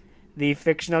apparently the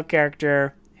fictional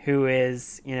character who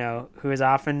is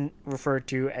often referred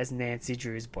to as Nancy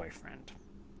Drew's boyfriend.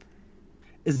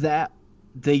 Is that...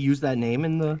 They use that name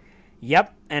in the...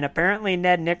 Yep, and apparently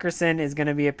Ned Nickerson is going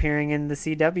to be appearing in the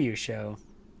CW show.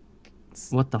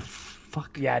 What the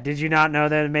fuck? Yeah, did you not know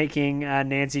they're making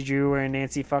Nancy Drew or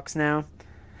Nancy Fucks now?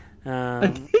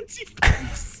 Nancy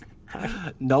Fucks.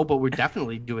 No, but we're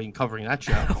definitely covering that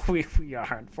show. we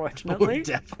are, unfortunately. We're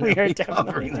definitely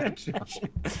covering that show.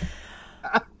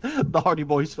 The Hardy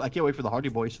Boys. I can't wait for the Hardy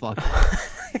Boys fuck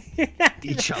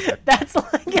each other. That's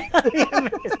like...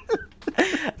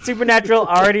 Supernatural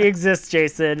already exists,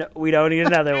 Jason. We don't need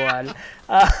another one.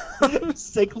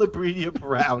 Cyclopedia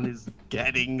Brown is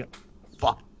getting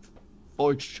fucked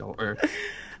for sure.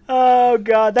 Oh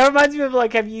god, that reminds me of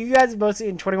like, have you guys both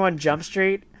seen 21 Jump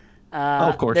Street?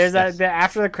 Of course. There's yes.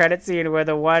 after the credit scene where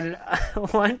the one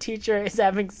teacher is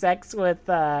having sex with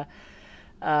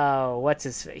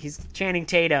he's Channing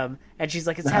Tatum, and she's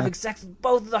like, it's having sex with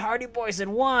both of the Hardy Boys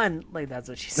in one. Like, that's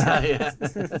what she said. Yeah.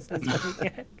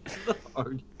 The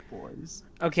Hardy Boys.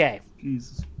 Okay.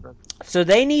 Jesus Christ. So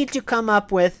they need to come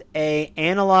up with a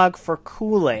analog for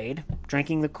Kool-Aid,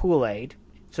 drinking the Kool-Aid.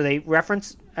 So they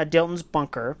reference Dilton's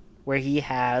bunker, where he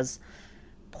has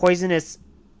poisonous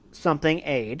something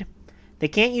aid. They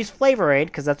can't use Flavor Aid,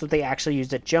 because that's what they actually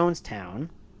used at Jonestown.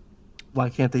 Why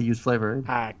can't they use Flavor Aid?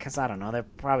 Because I don't know. They're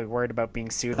probably worried about being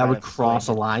sued. That would cross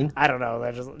a line. I don't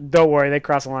know. Don't worry. They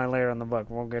cross a line later in the book.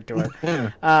 We'll get to it.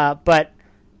 But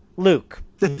Luke.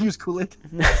 They use Kool-Aid?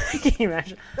 Can you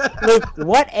imagine? Luke,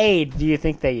 what aid do you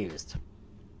think they used?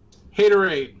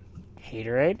 Haterade.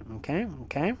 Haterade?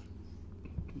 Okay.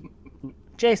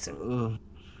 Jason. Ugh.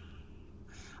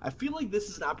 I feel like this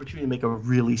is an opportunity to make a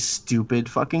really stupid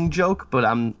fucking joke, but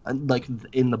I'm like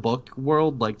in the book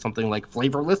world, like something like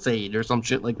flavorless aid or some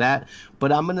shit like that.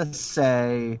 But I'm gonna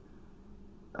say,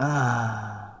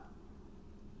 I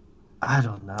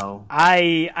don't know.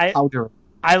 I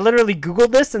literally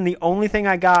Googled this, and the only thing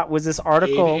I got was this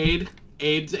article.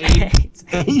 AIDS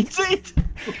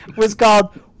was called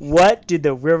 "What Did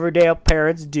the Riverdale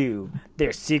Parents Do?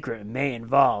 Their secret may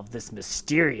involve this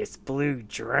mysterious blue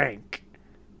drink."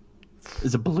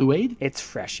 Is it Blue Aid? It's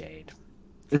Fresh Aid.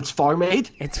 It's Farm Aid?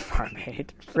 It's Farm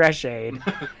Aid. Fresh Aid.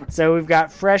 So we've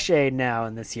got Fresh Aid now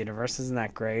in this universe. Isn't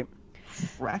that great?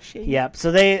 Fresh Aid? Yep.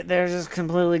 So they're just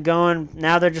completely going.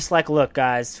 Now they're just like, look,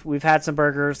 guys, we've had some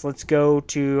burgers. Let's go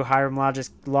to Hiram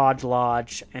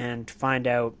Lodge and find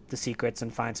out the secrets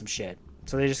and find some shit.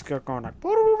 So they just start going like,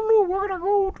 we're going to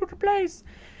go to the place.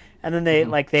 And then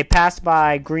they pass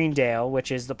by Greendale,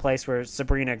 which is the place where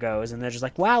Sabrina goes, and they're just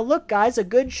like, wow, look, guys, a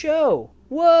good show.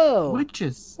 Whoa.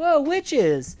 Witches. Whoa,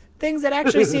 witches. Things that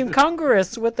actually seem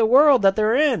congruous with the world that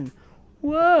they're in.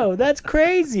 Whoa, that's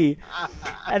crazy.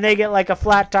 And they get like a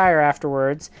flat tire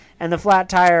afterwards, and the flat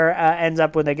tire ends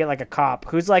up when they get like a cop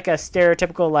who's like a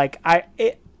stereotypical, like,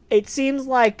 it seems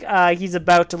like he's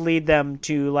about to lead them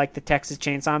to like the Texas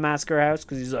Chainsaw Massacre house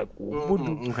because he's like,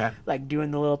 Okay. like doing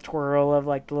the little twirl of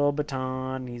like the little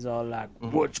baton. He's all like,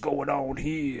 "What's going on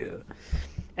here?"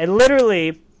 And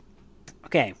literally,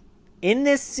 okay, in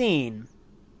this scene.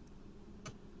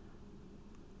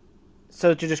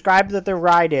 So to describe that the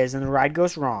ride is, and the ride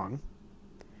goes wrong,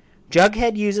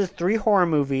 Jughead uses 3 horror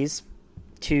movies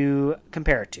to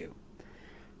compare it to.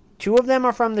 2 of them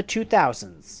are from the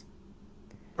 2000s.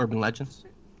 Urban Legends?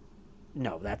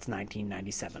 No, that's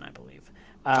 1997, I believe.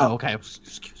 Okay.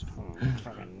 Excuse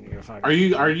me.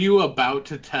 Are you about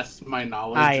to test my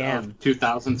knowledge of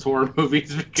 2000s horror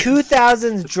movies?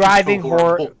 2000s driving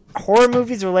horror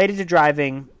movies related to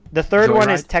driving. The third one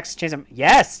is Texas Chainsaw.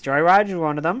 Yes, Joyride is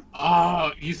one of them.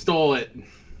 Oh, you stole it.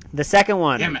 The second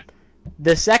one. Damn it.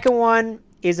 The second one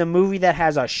is a movie that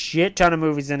has a shit ton of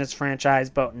movies in its franchise,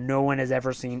 but no one has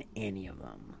ever seen any of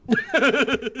them.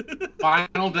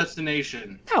 Final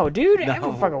Destination. No, dude,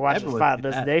 everyone fucking watches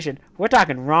Final Destination. We're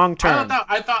talking Wrong Turn.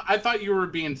 I thought you were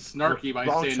being snarky by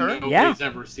Wrong saying Turn? nobody's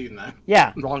ever seen that.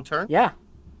 Yeah. Wrong Turn? Yeah.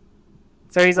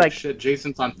 So he's like, shit,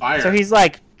 Jason's on fire. So he's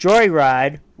like,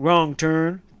 Joyride, Wrong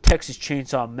Turn, Texas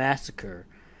Chainsaw Massacre.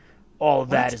 All of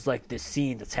that is like this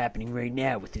scene that's happening right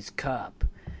now with this cop.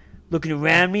 Looking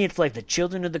around me, it's like the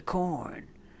Children of the Corn.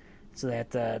 So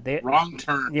that Wrong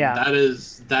Turn. Yeah, that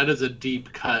is a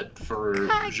deep cut for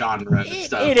genre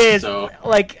stuff. It is. So.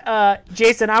 Like,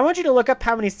 Jason, I want you to look up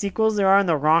how many sequels there are in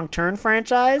the Wrong Turn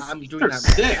franchise. I'm doing that.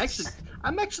 6.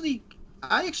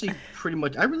 I actually pretty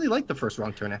much. I really like the first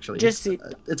Wrong Turn. Actually, Just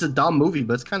it's a dumb movie,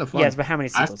 but it's kind of fun. Yes, but how many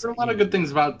sequels? I've heard a lot of good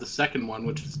things about the second one,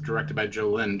 which is directed by Joe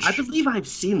Lynch. I believe I've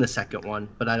seen the second one,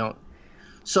 but I don't.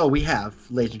 So we have,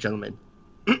 ladies and gentlemen,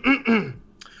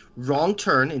 Wrong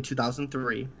Turn in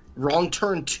 2003, Wrong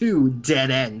Turn 2, Dead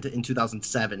End in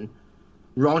 2007,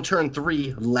 Wrong Turn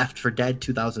 3, Left for Dead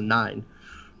 2009,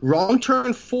 Wrong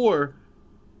Turn 4,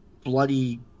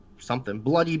 Bloody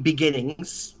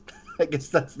Beginnings. I guess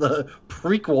that's the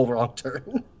prequel Wrong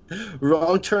Turn.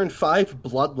 Wrong Turn 5,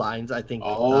 Bloodlines, I think.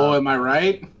 Oh, am I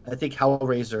right? I think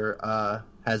Hellraiser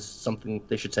has something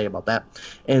they should say about that.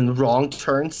 And Wrong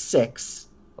Turn 6,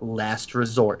 Last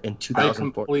Resort in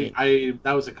 2014.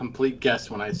 That was a complete guess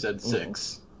when I said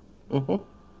 6. Mm-hmm.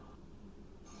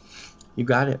 You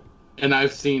got it. And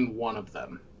I've seen one of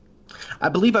them. I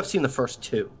believe I've seen the first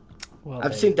 2. Well,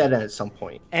 I've seen Dead End at some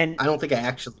point. And I don't think I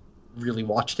actually really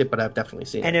watched it, but I've definitely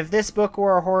seen it. And if this book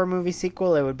were a horror movie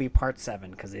sequel, it would be part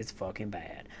 7 because it's fucking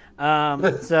bad.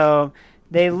 So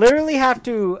they literally have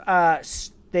to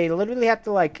they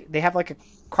have like a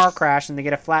car crash and they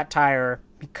get a flat tire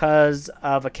because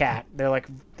of a cat.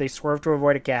 They swerve to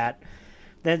avoid a cat.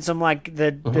 Then some like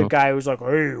the guy who's like,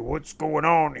 "Hey, what's going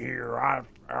on here? I'm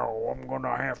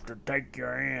gonna have to take you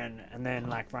in." And then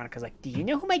like Veronica's like, "Do you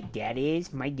know who my dad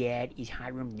is? My dad is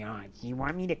Hiram Yard. Do you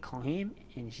want me to call him?"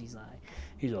 And he's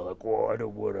all like, "Well, I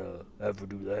don't wanna ever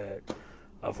do that.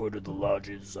 I've heard of the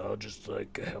lodges. I'll just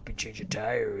like help you change a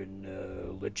tire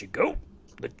and let you go.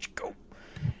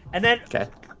 And then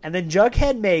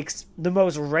Jughead makes the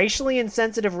most racially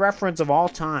insensitive reference of all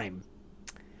time.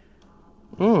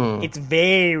 It's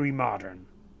very modern.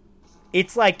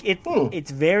 It's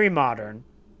very modern.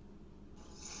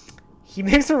 He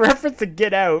makes a reference to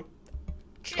Get Out.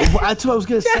 That's what I was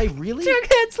gonna say. Really?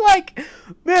 Jughead's like,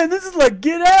 "Man, this is like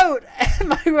Get Out," and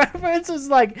my reference was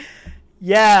like,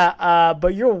 "Yeah,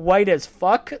 but you're white as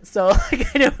fuck, so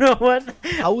like I don't know what."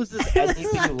 How is this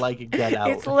anything like Get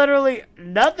Out? It's literally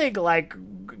nothing like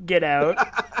Get Out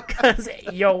because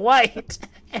you're white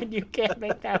and you can't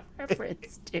make that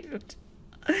reference, dude.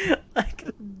 Like,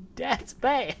 that's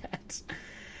bad.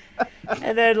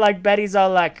 And then like Betty's all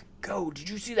like, "Go, did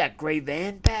you see that gray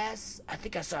van pass? I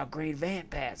think I saw a gray van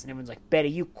pass." And everyone's like, "Betty,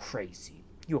 you crazy.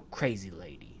 You a crazy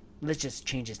lady. Let's just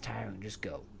change his tire and just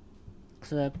go."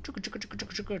 So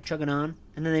they're chugging on.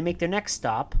 And then they make their next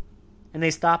stop. And they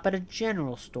stop at a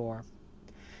general store.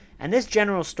 And this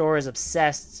general store is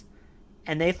obsessed.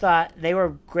 And they thought they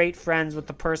were great friends with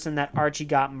the person that Archie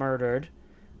got murdered.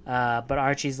 But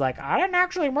Archie's like, "I didn't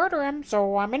actually murder him,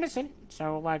 so I'm innocent.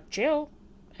 So, like, chill."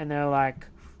 And they're like,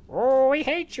 "Oh, we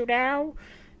hate you now."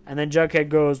 And then Jughead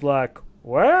goes like,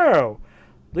 "Wow,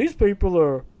 these people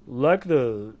are like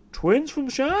the twins from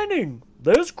Shining.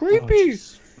 That's creepy."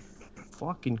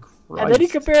 Fucking Christ. And then he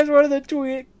compares one of the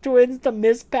twins to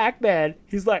Miss Pac-Man.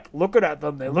 He's like, looking at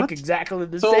them, they look exactly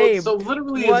the same. So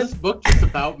literally, is this book just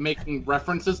about making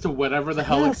references to whatever the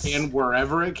hell it can,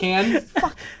 wherever it can?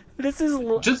 This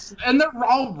is and they're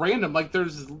all random. Like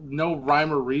there's no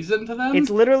rhyme or reason to them. it's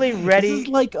literally Ready. This is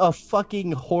like a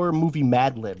fucking horror movie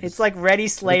Mad Libs. It's like Ready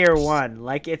Slayer 1.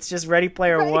 Like it's just Ready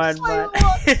Player Ready 1, Slayer but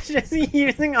 1. it's just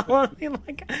using all of the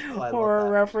like love horror that.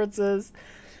 references.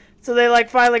 So they like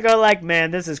finally go like,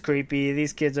 man, this is creepy.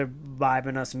 These kids are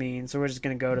vibing us mean, so we're just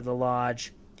gonna go to the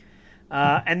lodge.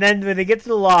 And then when they get to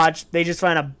the lodge, they just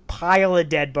find a pile of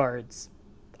dead birds.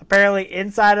 Apparently,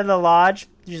 inside of the lodge,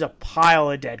 there's a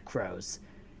pile of dead crows.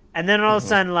 And then all of a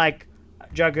sudden, like,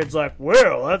 Jughead's like,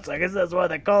 well, I guess that's why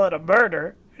they call it a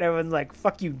murder. And everyone's like,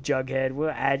 fuck you, Jughead.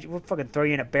 We'll fucking throw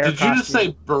you in a bear Did costume. you just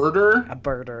say birder? A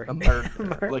birder. A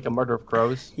murder, like a murder of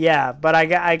crows. Yeah, but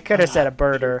I could have said a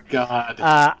birder. God.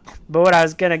 But what I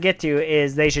was going to get to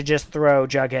is they should just throw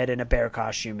Jughead in a bear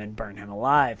costume and burn him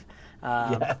alive.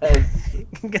 Yes.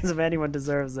 Because if anyone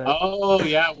deserves it. Oh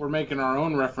yeah, we're making our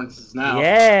own references now.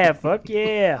 Yeah, fuck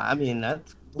yeah. I mean,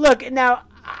 that's Look, now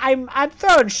I'm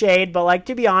throwing shade, but like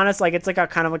to be honest, like it's like a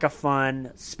kind of like a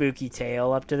fun, spooky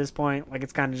tale up to this point. Like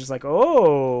it's kind of just like,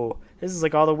 oh, this is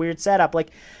like all the weird setup. Like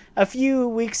a few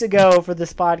weeks ago for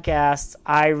this podcast,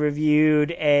 I reviewed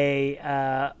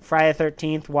a Friday the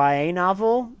 13th YA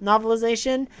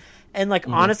novelization, and like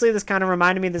honestly, this kind of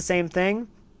reminded me of the same thing.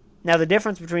 Now, the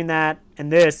difference between that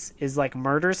and this is, like,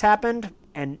 murders happened,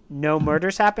 and no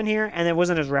murders happen here, and it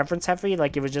wasn't as reference heavy.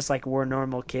 Like, it was just, like, we're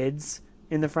normal kids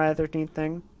in the Friday the 13th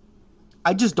thing.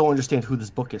 I just don't understand who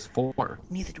this book is for.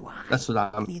 Neither do I. That's what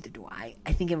I'm. Neither do I.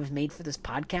 I think it was made for this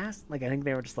podcast. Like, I think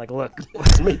they were just like, look.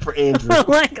 It's made for Andrew.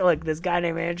 look, this guy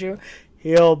named Andrew,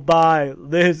 he'll buy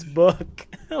this book.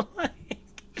 Like,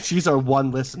 She's our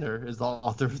one listener, is the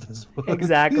author of this book.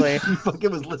 Exactly. She fucking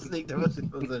was listening to us.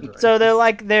 so they're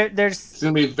like, they're He's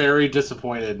gonna be very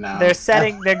disappointed now.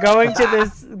 they're going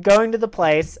to the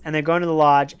place, and they're going to the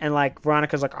lodge, and like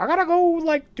Veronica's like, I gotta go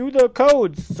like do the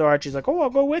codes. So Archie's like, oh, I'll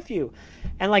go with you.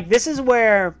 And like this is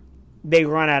where they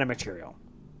run out of material.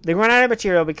 They run out of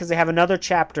material because they have another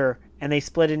chapter, and they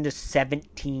split into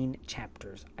 17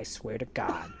 chapters. I swear to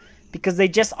God. Because they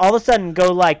just all of a sudden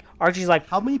go like, Archie's like,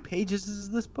 how many pages is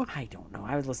this book? I don't know.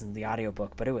 I was listening to the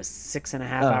audiobook, but it was 6.5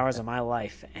 hours of my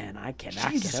life, and I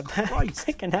cannot Jesus get it back. Christ.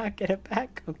 I cannot get it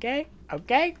back. Okay?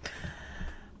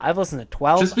 I've listened to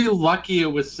 12. Just be lucky it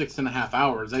was 6.5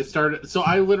 hours.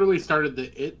 I literally started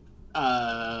the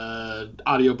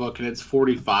audiobook, and it's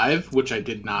 45, which I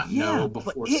did not know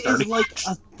before it starting. is like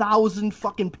 1,000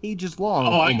 fucking pages long.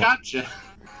 Oh, I gotcha.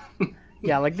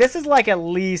 Yeah, like this is like at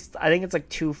least, I think it's like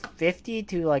 250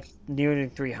 to like nearly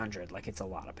 300. Like it's a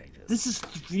lot of pages. This is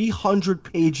 300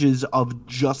 pages of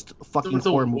just fucking It's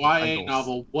a horror movie YA titles.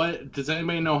 novel. What does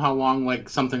anybody know how long like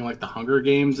something like The Hunger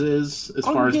Games is as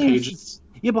Hunger far as Games- pages?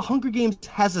 Yeah, but Hunger Games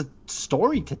has a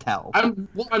story to tell.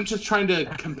 I'm just trying to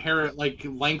compare it like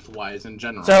lengthwise in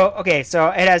general. So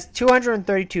it has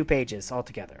 232 pages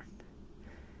altogether.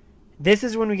 This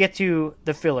is when we get to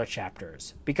the filler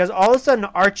chapters. Because all of a sudden,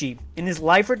 Archie, in this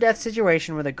life or death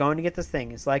situation where they're going to get this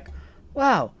thing, is like,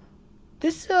 wow,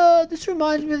 this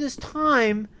reminds me of this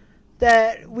time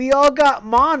that we all got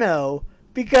mono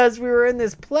because we were in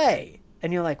this play.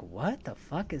 And you're like, what the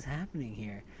fuck is happening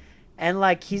here? And,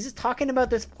 like, he's just talking about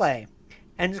this play.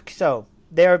 And so,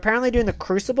 they're apparently doing the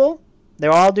Crucible.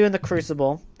 They're all doing the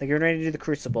Crucible. They're getting ready to do the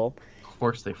Crucible. Of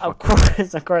course they Of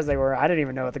fucking course they were. I didn't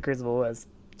even know what the Crucible was,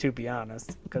 to be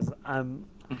honest, because I'm.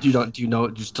 Do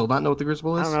you still not know what the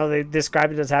Crucible is? I don't know. They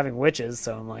described it as having witches,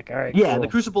 so I'm like, all right. Yeah, cool. the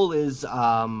Crucible is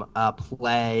a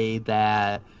play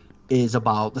that is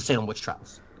about the Salem witch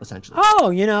trials, essentially.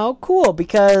 Oh, cool,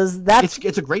 because that's.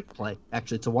 It's a great play,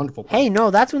 actually. It's a wonderful play. Hey,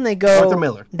 no, that's when they go. Arthur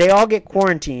Miller. They all get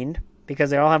quarantined because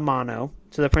they all have mono.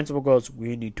 So the principal goes,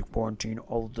 we need to quarantine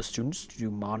all of the students to do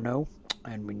mono,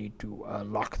 and we need to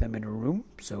lock them in a room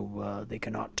so they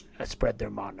cannot spread their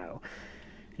mono.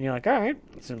 And you're like, all right,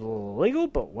 it's a little illegal,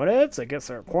 but what else? I guess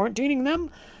they're quarantining them.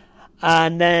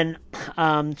 And then,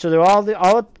 so they're all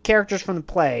the characters from the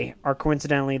play are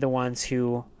coincidentally the ones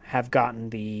who have gotten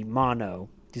the mono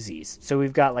disease. So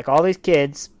we've got like all these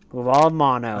kids who have all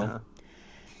mono. Uh-huh.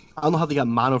 I don't know how they got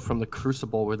mono from the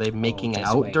Crucible. Were they making Just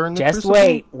out wait. during the Just Crucible?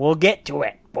 wait. We'll get to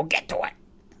it.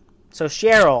 So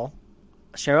Cheryl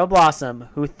Blossom,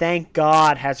 who thank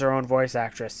God has her own voice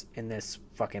actress in this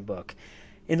fucking book.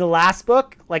 In the last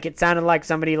book, like it sounded like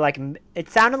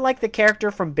the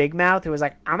character from Big Mouth who was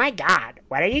like, "Oh my God,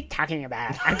 what are you talking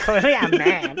about? I'm clearly a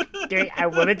man doing a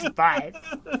woman's voice,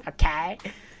 okay?"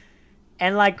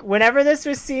 And like whenever this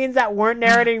was scenes that weren't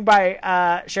narrating by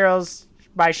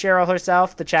Cheryl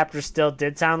herself, the chapters still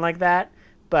did sound like that.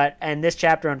 and this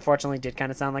chapter unfortunately did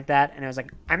kind of sound like that, and I was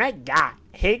like, oh my god,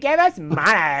 he gave us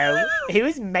mono. He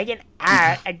was making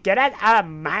art and get us out of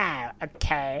mono.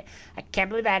 Okay, I can't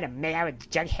believe I had to make out with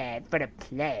Jughead for the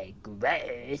play.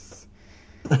 Gross.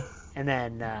 And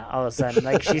then all of a sudden,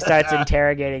 like, she starts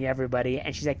interrogating everybody,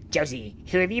 and she's like, Josie,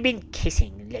 who have you been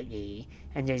kissing lately?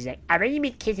 And Josie's like, I've only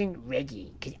been kissing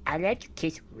Reggie, because I like to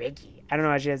kiss Reggie. I don't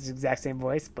know how she has the exact same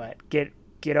voice, but get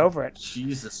over it.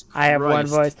 Jesus Christ. I have one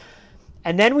voice.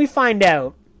 And then we find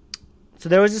out, so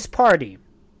there was this party.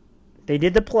 They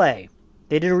did the play.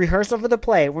 They did a rehearsal for the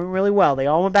play. It went really well. They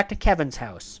all went back to Kevin's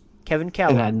house. Kevin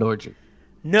Keller. And had an orgy.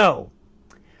 No.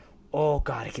 Oh,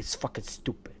 God, it gets fucking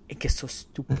stupid. It gets so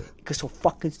stupid. It gets so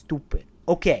fucking stupid.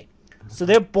 Okay, so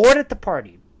they're bored at the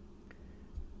party.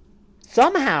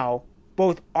 Somehow,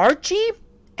 both Archie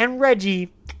and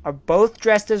Reggie are both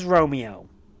dressed as Romeo.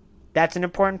 That's an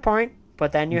important point.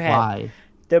 Put that in your head. Why?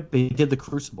 They did the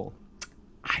Crucible.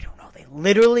 I don't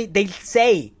know. They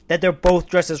say that they're both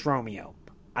dressed as Romeo.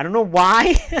 I don't know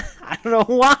why. I don't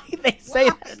know why they say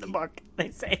that in the book.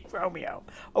 They say Romeo.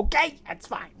 Okay, that's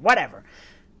fine. Whatever.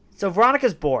 So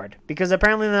Veronica's bored because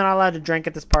apparently they're not allowed to drink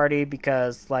at this party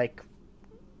because, like,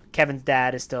 Kevin's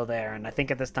dad is still there, and I think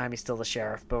at this time he's still the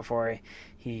sheriff before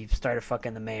he started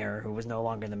fucking the mayor, who was no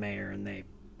longer the mayor, and they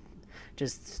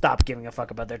just stopped giving a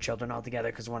fuck about their children altogether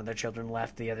because one of their children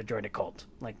left, the other joined a cult.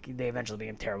 Like, they eventually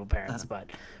became terrible parents, but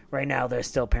right now they're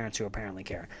still parents who apparently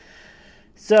care.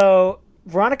 So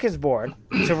Veronica's bored,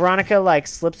 so Veronica, like,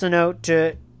 slips a note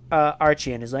to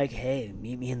Archie and is like, hey,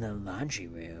 meet me in the laundry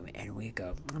room, and we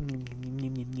go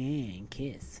and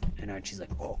kiss. And Archie's like,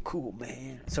 oh, cool,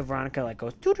 man. So Veronica, like,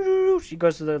 goes doo-doo-doo-doo. She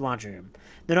goes to the laundry room.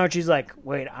 Then Archie's like,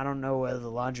 wait, I don't know where the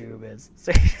laundry room is.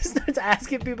 So he starts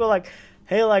asking people, like,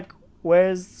 hey, like,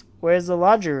 where's the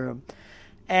laundry room?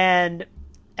 And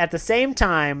at the same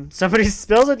time, somebody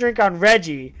spills a drink on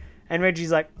Reggie, and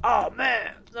Reggie's like, oh,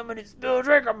 man, somebody spilled a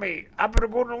drink on me. I better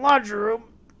go to the laundry room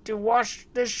to wash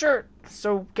this shirt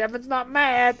so Kevin's not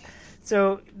mad.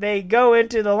 So they go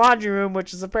into the laundry room,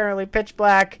 which is apparently pitch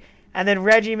black, and then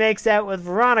Reggie makes out with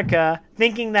Veronica,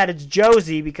 thinking that it's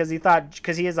Josie because he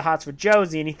has the hots for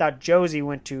Josie, and he thought Josie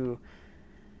went to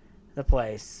the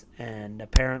place, and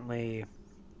apparently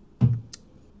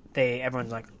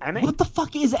everyone's like, what the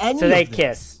fuck is any so of they this?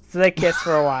 kiss. So they kiss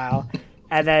for a while,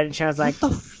 and then Shannon's like,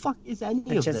 what the fuck is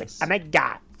any of this? Like, oh my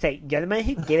god. Say, you're the man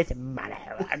who gave us money.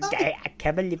 Okay, I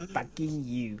can't believe fucking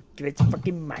you. Give us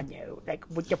fucking money. Like,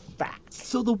 what the fuck?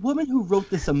 So the woman who wrote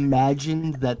this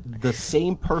imagined that the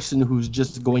same person who's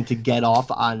just going to get off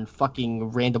on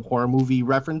fucking random horror movie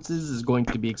references is going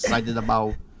to be excited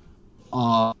about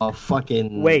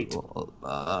fucking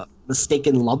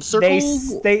Mistaken Love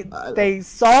Circle? They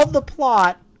solved the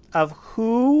plot of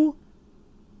who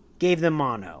gave them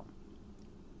mono.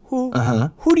 Who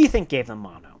do you think gave them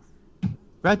mono?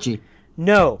 Reggie.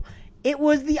 No, it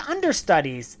was the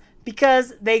understudies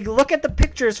because they look at the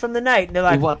pictures from the night and they're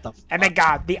like, what the fuck? Oh my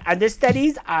god, the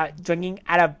understudies are drinking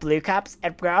out of blue cups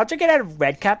and we're all drinking out of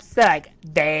red cups. So, like,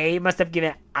 they must have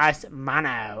given us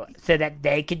mono so that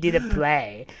they could do the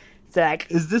play. So, like,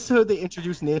 is this how they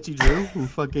introduced Nancy Drew, who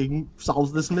fucking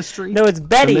solves this mystery? No, it's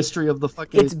Betty. The mystery of the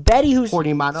fucking. It's Betty who's.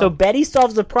 Mono? So Betty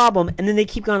solves the problem, and then they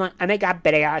keep going like, "Oh my god,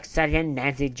 Betty, you're such a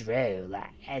Nancy Drew.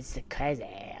 Like, it's crazy.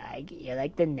 Like, you're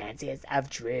like the nastiest of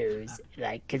Drews.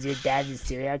 Like, because your dad's a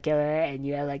serial killer, and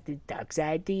you have like the dark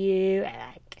side to you. And,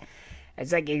 like,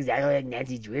 it's like exactly like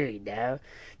Nancy Drew, you know.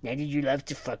 Nancy Drew loves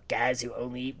to fuck guys who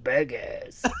only eat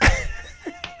burgers."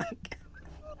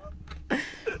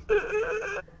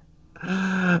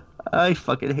 I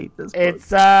fucking hate this book.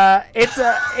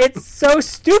 It's so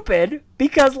stupid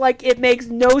because, like, it makes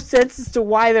no sense as to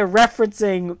why they're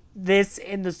referencing this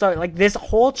in the story. Like, this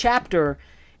whole chapter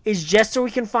is just so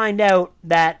we can find out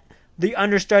that the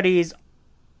understudies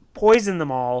poisoned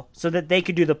them all so that they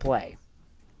could do the play.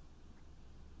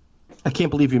 I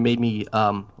can't believe you made me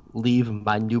leave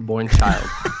my newborn child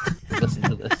to listen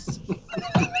to this.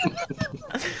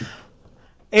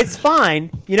 It's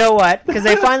fine. You know what? Because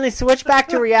they finally switch back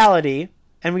to reality,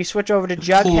 and we switch over to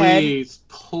Jughead.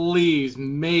 Please,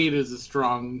 made is a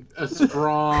strong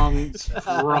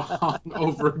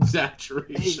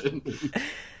over-exaggeration.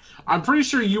 I'm pretty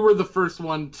sure you were the first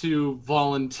one to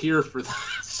volunteer for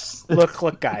this.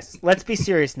 Look, guys. Let's be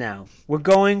serious now. We're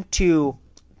going to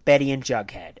Betty and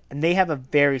Jughead, and they have a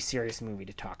very serious movie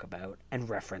to talk about and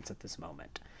reference at this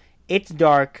moment. It's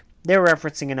dark. They're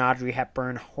referencing an Audrey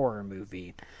Hepburn horror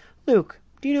movie. Luke,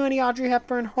 do you know any Audrey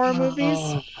Hepburn horror movies?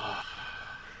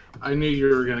 I knew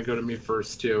you were going to go to me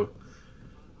first, too.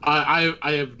 I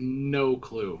have no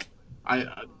clue.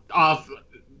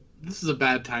 This is a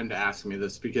bad time to ask me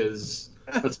this because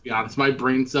Let's be honest. My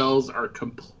brain cells are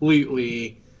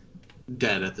completely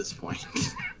dead at this point.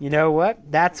 You know what?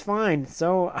 That's fine.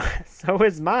 So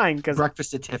is mine. Because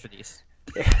Breakfast at Tiffany's.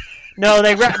 no,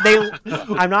 they.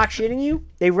 I'm not shitting you.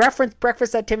 They referenced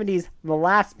Breakfast at Tiffany's in the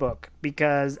last book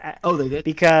because. Oh, they did.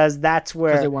 Because that's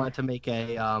where Because they wanted to make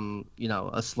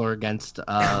a slur against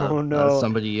Oh, no.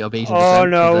 somebody of Asian Oh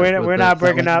descent. no, Is that we're what not the- is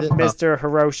bringing that up what they did? Mr.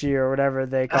 Hiroshi or whatever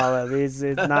they call him. It's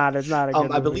not a good I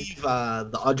movie. believe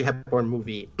the Audrey Hepburn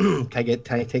movie. Can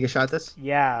I take a shot at this?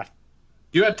 Yeah.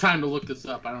 You had time to look this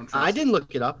up. I don't trust I didn't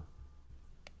look it up.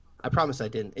 I promise I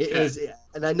didn't. It is,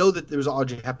 and I know that there was an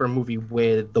Audrey Hepburn movie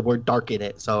with the word dark in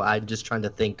it, so I'm just trying to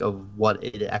think of what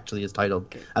it actually is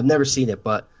titled. I've never seen it,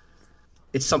 but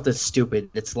it's something stupid.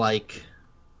 It's like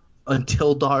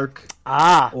Until Dark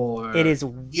or it is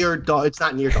Near Dark. It's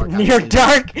not Near Dark. Near obviously.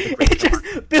 Dark. It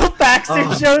just Bill Paxton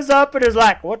Oh. shows up and is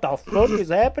like, "What the fuck is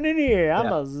happening here?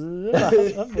 I'm a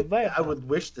vampire." I would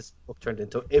wish this book turned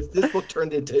into. If this book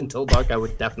turned into Until Dark, I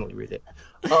would definitely read it.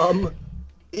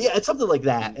 Yeah, it's something like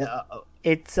that.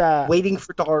 It's Waiting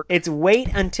for Dark. It's Wait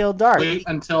Until Dark. Wait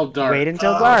Until Dark. Wait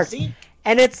Until Dark. See?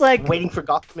 And it's like, Waiting for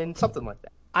Gotham, something like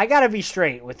that. I gotta be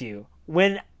straight with you.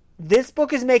 When this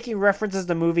book is making references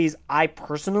to movies I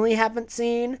personally haven't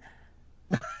seen,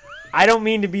 I don't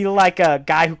mean to be like a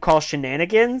guy who calls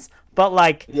shenanigans, but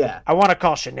like, Yeah. I want to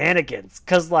call shenanigans.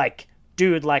 Cause like,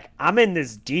 dude, like, I'm in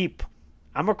this deep.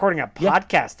 I'm recording a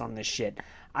podcast on this shit.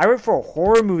 I wrote for a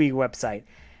horror movie website.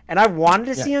 And I wanted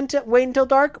to see Wait Until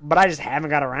Dark, but I just haven't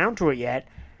got around to it yet.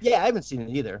 Yeah, I haven't seen it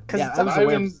either. 'Cause Yeah, it's- I was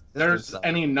aware of There's stuff.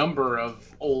 any number of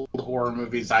old horror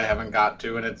movies I haven't got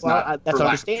to, and it's Well, not. that's for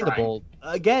lack of understandable.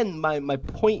 Again, my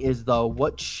point is though,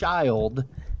 what child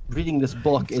reading this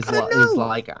book is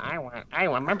like? I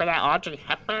remember that Audrey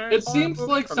Hepburn. trying. It seems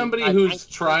like from somebody who's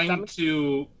trying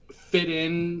to fit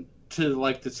in to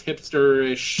like this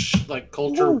hipster-ish like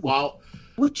culture, Ooh. while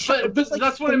Which, but there's,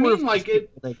 that's what I four mean, of like, these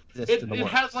it- people that exist it in the world.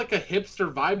 has like a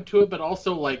hipster vibe to it, but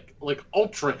also like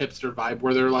ultra hipster vibe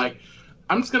where they're like,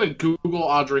 I'm just gonna Google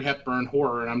Audrey Hepburn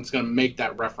horror and I'm just gonna make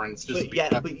that reference. Just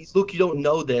But Luke, you don't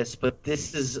know this, but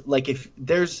this is like if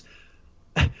there's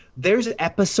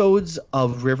episodes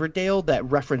of Riverdale that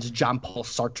reference John Paul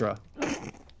Sartre.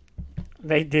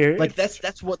 They do. Like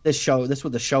that's what this show. That's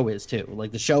what the show is too.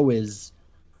 Like the show is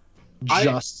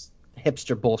just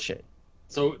hipster bullshit.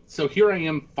 So here I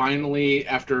am finally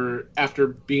after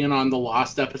being on the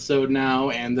Lost episode now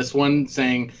and this one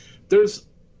saying there's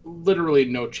literally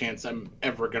no chance I'm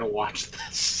ever gonna watch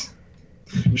this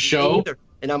show. Neither.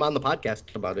 And I'm on the podcast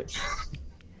about it.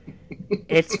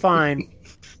 It's fine.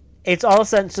 It's all of a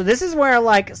sudden. So this is where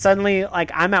like suddenly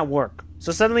like I'm at work.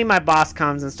 So suddenly my boss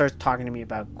comes and starts talking to me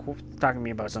about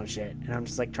some shit, and I'm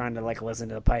just like trying to like listen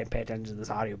to the pay attention to this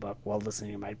audiobook while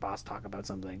listening to my boss talk about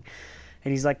something.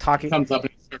 And he's like talking. Comes up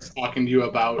and starts talking to you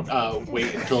about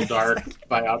Wait Until Dark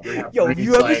by Audrey Hepburn. Yo, He's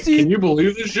you ever like, seen- Can you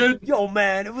believe this shit? Yo,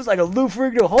 man, it was like a Lou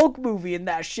Ferrigno Hulk movie in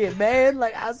that shit, man.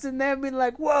 Like I was sitting there being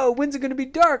like, "Whoa, when's it gonna be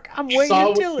dark?" I'm He waiting saw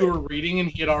until what you were it. reading and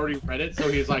he had already read it, so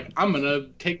he's like, I'm gonna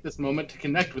take this moment to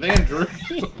connect with Andrew.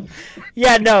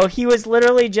 Yeah, no, he was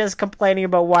literally just complaining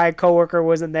about why a coworker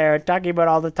wasn't there, talking about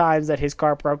all the times that his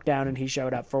car broke down and he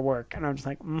showed up for work. And I'm just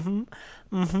like,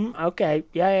 okay,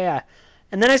 yeah.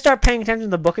 And then I start paying attention to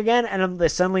the book again, and they're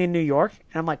suddenly in New York,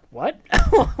 and I'm like, what?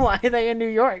 Why are they in New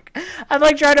York? I'm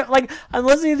like trying to, like, I'm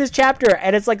listening to this chapter,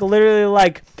 and it's like literally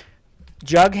like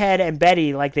Jughead and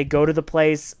Betty, like they go to the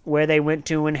place where they went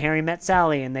to when Harry met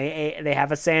Sally, and they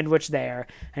have a sandwich there,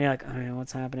 and you're like, all right,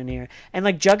 what's happening here? And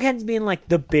like Jughead's being like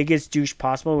the biggest douche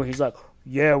possible, where he's like,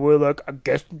 yeah, well, like, I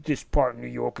guess this part of New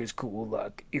York is cool.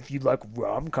 Like, if you like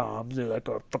rom-coms, you're like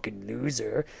a fucking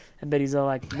loser. And Betty's all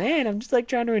like, man, I'm just like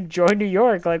trying to enjoy New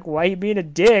York. Like, why are you being a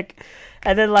dick?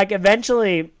 And then like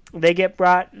eventually they get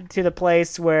brought to the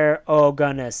place where, oh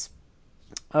goodness,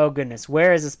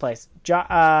 where is this place?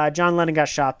 John Lennon got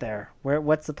shot there.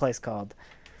 What's the place called?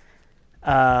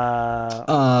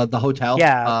 The hotel.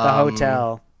 Yeah, the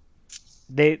hotel.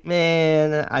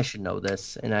 Man, I should know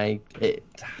this, and I'm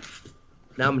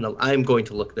going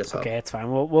to look this up. Okay, it's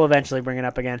fine. We'll eventually bring it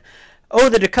up again. Oh,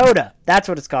 the Dakota. That's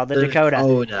what it's called, the Dakota.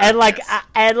 And like, yes.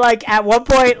 and like at one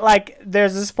point, like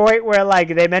there's this point where like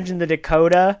they mentioned the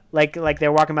Dakota, like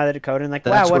they're walking by the Dakota, and like,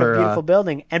 That's wow, what where, a beautiful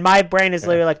building. And my brain is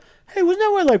literally like, hey, wasn't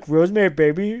that where like Rosemary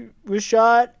Baby was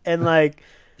shot? And like,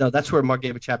 No, that's where Mark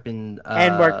David Chapman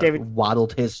And Mark David-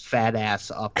 waddled his fat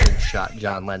ass up and shot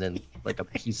John Lennon like a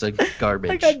piece of garbage.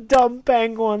 like a dumb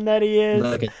penguin that he is.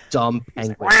 Like a dumb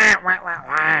penguin. Wah, wah, wah,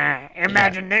 wah.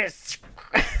 Imagine this.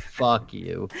 Fuck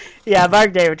you. Yeah,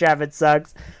 Mark David Chapman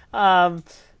sucks.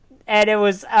 And it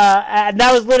was, and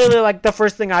that was literally like the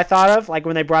first thing I thought of. Like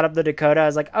when they brought up the Dakota, I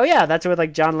was like, oh yeah, that's where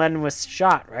like John Lennon was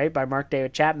shot, right, by Mark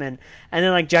David Chapman. And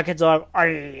then like Jughead's all,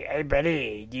 hey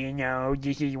buddy, do you know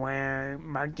this is where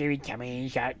Mark David Chapman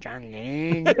shot John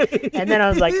Lennon? And then I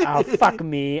was like, oh fuck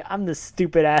me, I'm the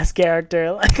stupid ass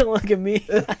character. Like look at me,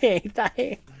 I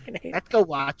hate. Let's go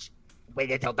watch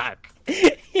Wait Until Dark.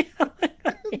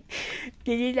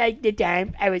 This is like the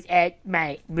time I was at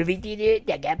my movie theater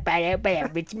that got bought out by a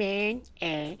rich man,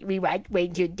 and we watched Wait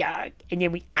Until Dark, and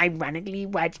then we ironically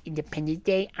watched Independence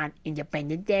Day on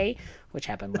Independence Day, which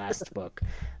happened last book.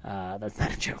 That's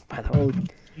not a joke, by the way. Oh,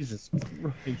 Jesus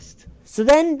Christ. So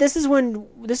then this is when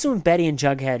Betty and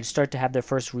Jughead start to have their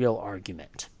first real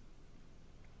argument.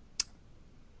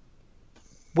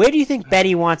 Where do you think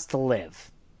Betty wants to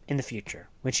live in the future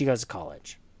when she goes to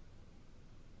college?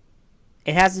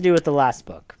 It has to do with the last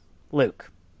book.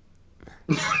 Luke.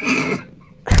 I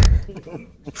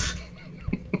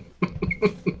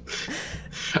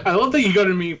love that you go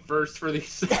to me first for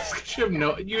these things.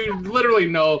 You literally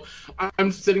know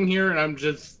I'm sitting here and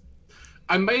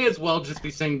I may as well just be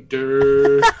saying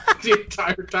 "der" the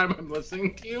entire time I'm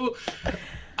listening to you.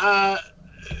 That's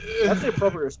the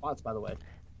appropriate response, by the way,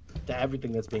 to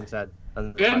everything that's being said.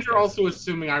 And you're also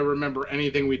assuming I remember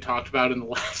anything we talked about in the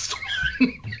last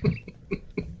one.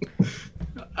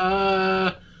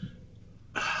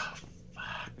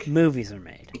 Fuck. Movies are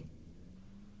made.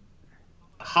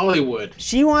 Hollywood.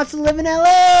 She wants to live in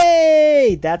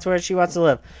LA. That's where she wants to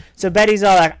live. So Betty's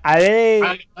all like,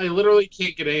 I literally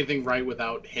can't get anything right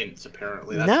without hints.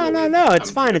 Apparently, no. It's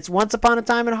fine. It's Once Upon a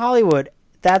Time in Hollywood.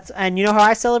 And you know how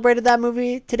I celebrated that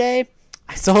movie today?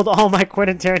 I sold all my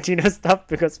Quentin Tarantino stuff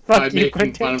because fuck you,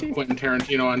 Quentin Tarantino. I made fun of Quentin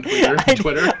Tarantino on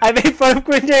Twitter. I made fun of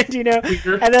Quentin Tarantino,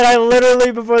 and then I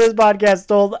literally, before this podcast,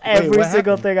 sold every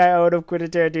single thing I owed of Quentin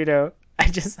Tarantino.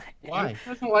 Why? He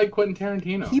doesn't like Quentin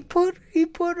Tarantino. He put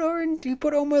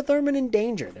Uma Thurman in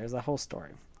danger. There's a whole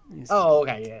story.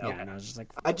 Okay, yeah. Yeah, and I was just like,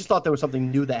 I just thought there was something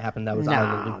new that happened that was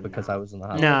out of the loop because I was in the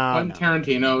house. No, Quentin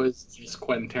Tarantino is just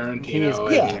Quentin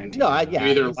Tarantino. You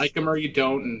either like him or you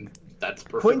don't, and that's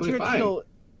perfectly Quentin fine. Tarantino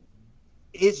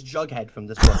is Jughead from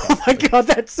this book. Oh my god,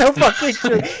 that's so fucking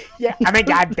true. Yeah. Oh my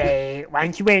god, babe. Why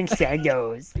aren't you wearing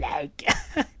sandals? Like,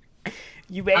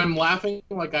 I'm laughing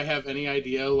like I have any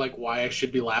idea like why I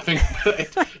should be laughing.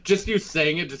 Just you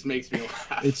saying it just makes me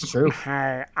laugh. It's true.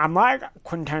 Hey, I'm like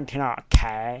Quentin Tarantino,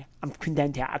 okay? I'm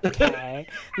Quentin Tarantino, okay?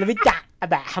 Let me talk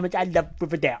about how much I love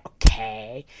Riverdale,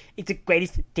 okay? It's the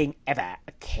greatest thing ever,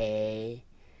 okay?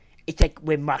 It's like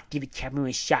when Mark David Chapman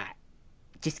was shot.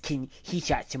 Just kidding, he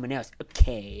shot someone else,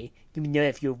 okay? Let me know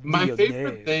if you're My real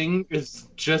favorite nerd. thing is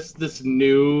just this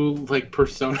new like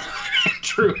persona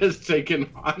Andrew has taken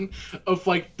on of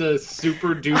like the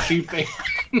super douchey fan.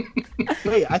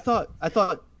 Wait, I thought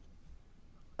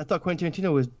Quentin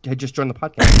Tarantino had just joined the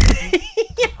podcast.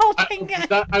 Oh my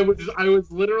god. I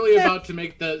was literally about to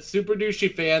make the super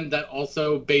douchey fan that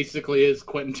also basically is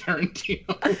Quentin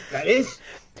Tarantino. That is.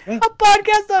 A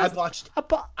podcast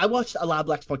I watched a lot of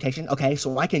blaxploitation, okay,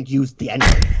 so I can use the N,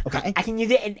 okay? I can use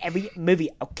it in every movie,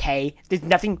 okay? There's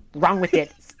nothing wrong with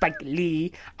it, Spike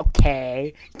Lee,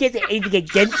 okay? You can't say anything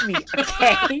against me,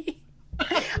 okay?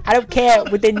 I don't care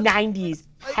what the 90s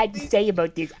had to say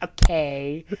about this,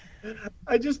 okay?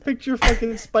 I just picture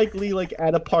fucking Spike Lee like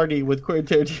at a party with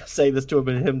Quentin Tarantino saying this to him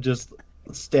and him just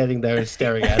standing there and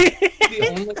staring at it.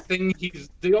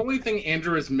 The only thing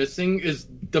Andrew is missing is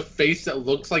the face that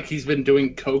looks like he's been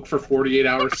doing coke for 48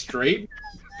 hours straight.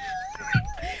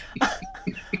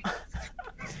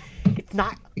 It's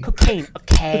not cocaine,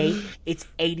 okay? It's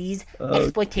 80s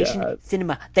exploitation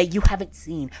cinema that you haven't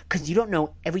seen because you don't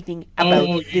know everything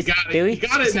about this very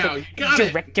specific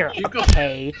director,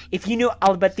 okay? If you knew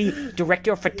all about the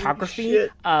director of photography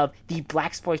of the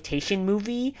blaxploitation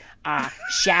movie,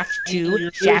 Shaft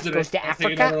 2, Shaft Goes to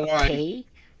Africa, okay?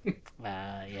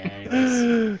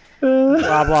 Anyways.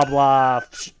 Blah, blah, blah.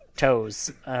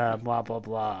 Toes. Blah, blah,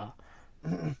 blah.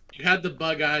 You had the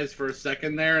bug eyes for a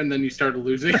second there, and then you started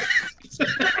losing.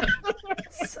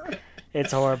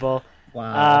 It's horrible.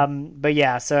 Wow. But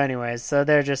yeah, so anyways, so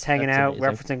they're just hanging That's out,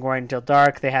 amazing. referencing Wait Until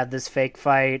Dark. They had this fake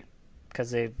fight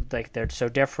because they're so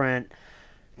different.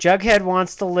 Jughead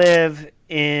wants to live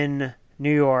in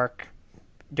New York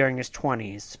during his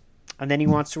 20s, and then he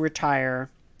wants to retire.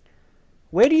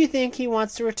 Where do you think he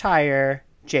wants to retire,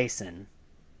 Jason?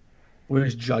 Where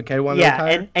does Jughead want to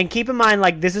retire? and keep in mind,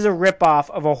 like, this is a ripoff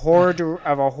of a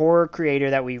horror creator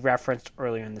that we referenced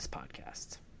earlier in this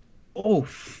podcast. Oh,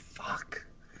 fuck.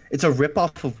 It's a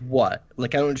ripoff of what?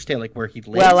 Like, I don't understand, like, where he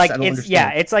lives? Well, like, I don't it's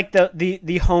understand. it's like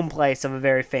the home place of a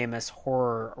very famous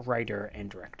horror writer and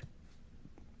director.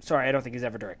 Sorry, I don't think he's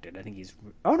ever directed. I think he's...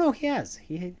 Oh, no, he has.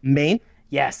 Maine?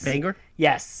 Yes. Banger?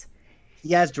 Yes.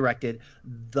 He has directed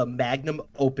the magnum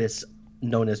opus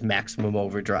known as Maximum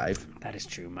Overdrive. That is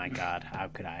true. My God, how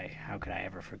could I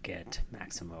ever forget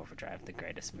Maximum Overdrive, the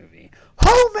greatest movie?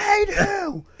 Who made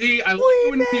who? See, I like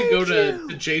when you go to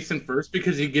Jason first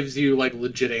because he gives you like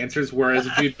legit answers. Whereas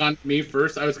if you'd gone to me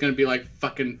first, I was gonna be like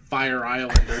fucking Fire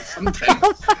Island or something.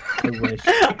 I wish.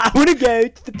 I want to go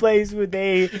to the place where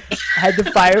they had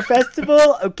the fire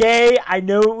festival. Okay, I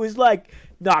know it was like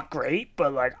not great,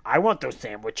 but like I want those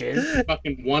sandwiches.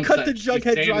 Fucking one. Cut the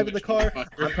Jughead driving the car.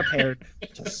 I'm prepared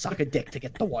to suck a dick to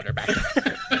get the water back.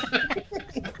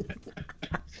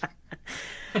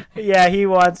 Yeah, he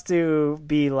wants to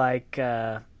be like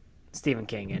Stephen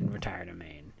King and retire to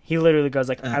Maine. He literally goes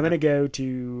like, "I'm gonna go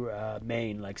to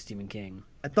Maine like Stephen King."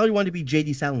 I thought he wanted to be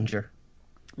J.D. Salinger.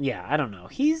 Yeah, I don't know.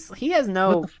 He has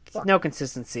no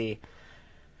consistency.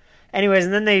 Anyways,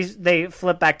 and then they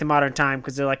flip back to modern time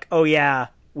because they're like, oh yeah,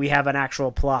 we have an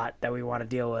actual plot that we want to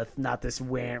deal with, not this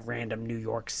random New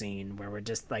York scene where we're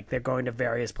just like they're going to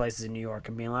various places in New York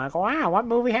and being like, wow, what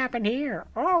movie happened here?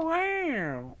 Oh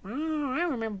wow, oh I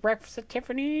remember Breakfast at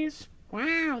Tiffany's.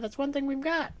 Wow, that's one thing we've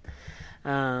got.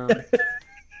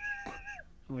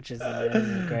 Which is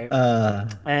great.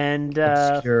 And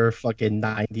obscure fucking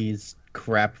 90s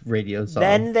crap radio song.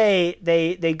 Then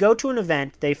they go to an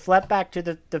event. They flip back to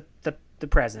the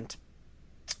present.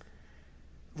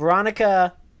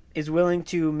 Veronica is willing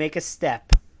to make a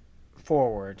step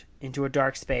forward into a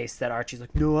dark space that Archie's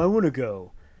like, no, I want to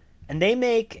go. And they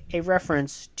make a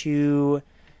reference to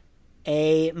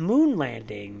a moon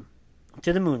landing,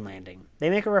 to the moon landing. They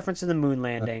make a reference to the moon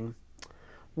landing.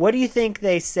 What do you think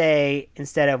they say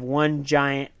instead of one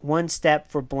step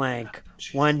for blank,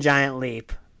 one giant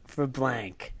leap for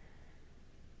blank?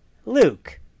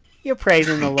 Luke, you're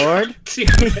praising the Lord.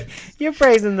 You're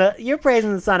praising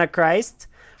the Son of Christ.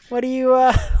 What do you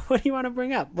want to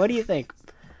bring up? What do you think?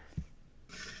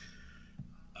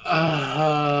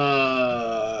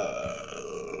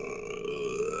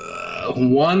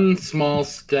 One small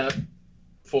step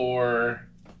for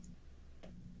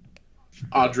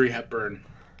Audrey Hepburn.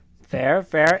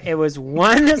 Fair. It was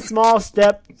one small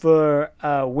step for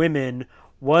women,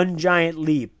 one giant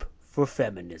leap for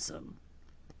feminism.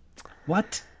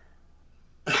 What?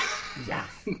 Yeah.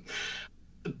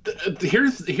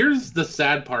 Here's the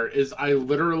sad part is I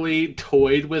literally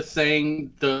toyed with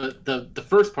saying the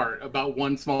first part about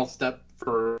one small step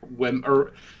for women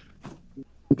or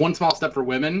one small step for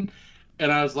women, and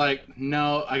I was like,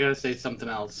 no, I gotta say something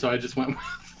else. So I just went with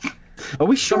Are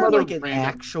we sure like an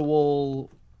actual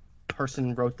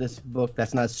person wrote this book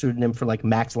that's not a pseudonym for like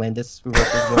Max Landis who wrote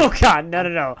this book? Oh God,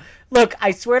 no. Look,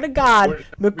 I swear to God, are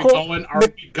we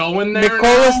going there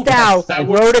Nicola now? Stout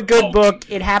wrote a good book.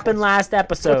 It happened last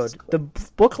episode. The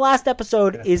book last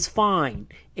episode is fine.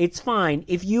 It's fine.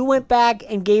 If you went back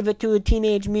and gave it to a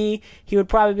teenage me, he would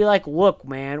probably be like, look,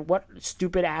 man, what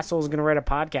stupid asshole is going to write a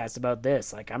podcast about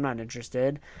this? Like, I'm not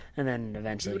interested. And then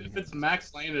eventually... If it's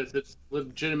Max Landis, it's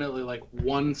legitimately like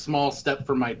one small step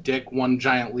for my dick, one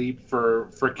giant leap for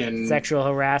frickin' sexual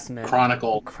harassment.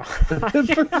 Chronicle.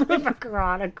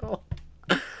 Chronicle.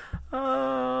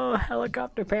 Oh,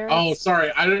 helicopter parents. Oh,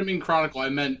 sorry. I didn't mean Chronicle. I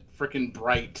meant frickin'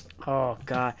 Bright. Oh,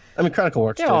 God. I mean, Chronicle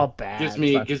works They're too. all bad. Gives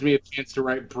me a chance to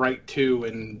write Bright 2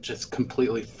 and just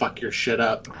completely fuck your shit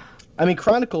up. I mean,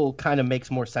 Chronicle kind of makes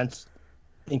more sense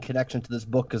in connection to this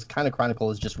book because kind of Chronicle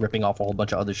is just ripping off a whole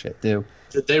bunch of other shit too.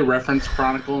 Did they reference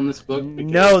Chronicle in this book? Because...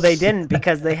 No, they didn't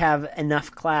because they have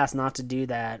enough class not to do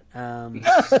that.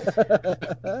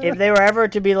 If they were ever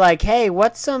to be like, hey,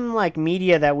 what's some like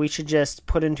media that we should just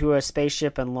put into a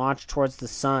spaceship and launch towards the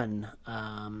sun?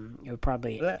 It would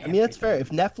probably... I mean, that's fair.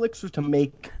 If Netflix was to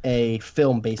make a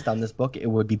film based on this book, it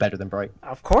would be better than Bright.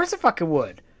 Of course it fucking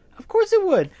would. Of course it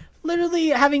would. Literally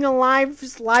having a live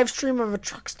stream of a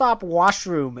truck stop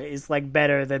washroom is like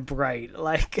better than Bright.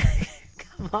 Like,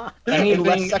 come on.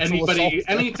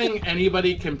 Anything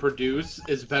anybody can produce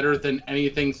is better than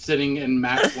anything sitting in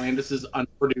Max Landis's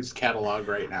unproduced catalog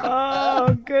right now.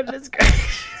 Oh goodness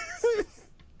gracious!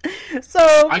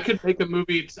 So I could make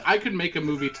a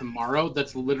movie tomorrow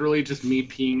that's literally just me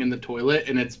peeing in the toilet,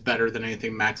 and it's better than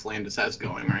anything Max Landis has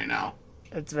going right now.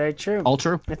 It's very true. All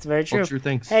true. It's very true. All true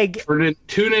things. Hey,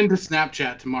 tune in to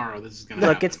Snapchat tomorrow. This is gonna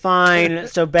happen. It's fine.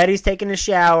 So Betty's taking a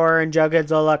shower, and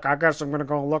Jughead's all like, I guess I'm gonna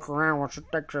go look around when she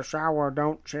takes a shower.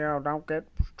 Don't get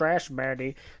stressed,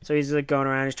 Betty. So he's like going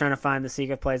around. He's trying to find the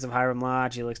secret place of Hiram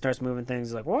Lodge. He like starts moving things.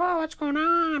 He's like, whoa, what's going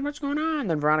on? What's going on?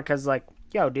 Then Veronica's like,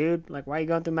 yo, dude, like, why are you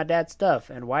going through my dad's stuff?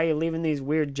 And why are you leaving these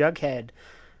weird Jughead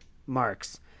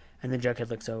marks? And then Jughead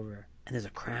looks over, and there's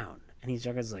a crown. And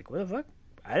Jughead's like, what the fuck?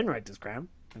 I didn't write this crown.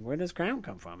 Like, where does this crown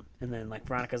come from? And then, like,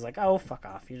 Veronica's like, oh, fuck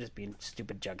off. You're just being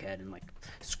stupid, Jughead, and, like,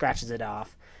 scratches it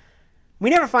off. We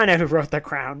never find out who wrote the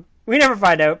crown. We never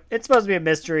find out. It's supposed to be a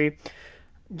mystery.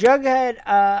 Jughead,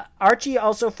 Archie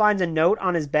also finds a note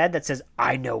on his bed that says,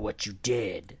 I know what you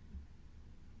did.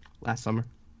 Last summer.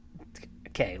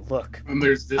 Okay, look. And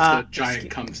there's this giant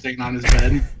cum stain on his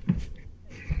bed.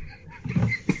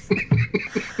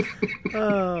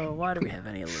 Oh, why do we have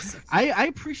any of this? I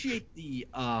appreciate the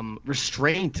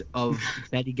restraint of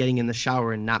Betty getting in the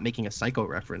shower and not making a Psycho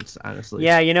reference, honestly.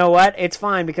 Yeah, you know what? It's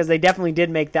fine, because they definitely did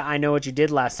make the I know what you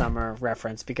did last summer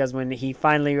reference, because when he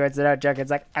finally writes it out, Jughead's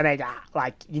like, oh my god,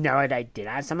 like, you know what I did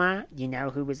last summer? You know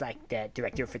who was, like, the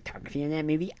director of photography in that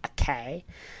movie? Okay.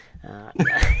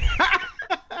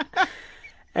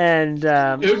 And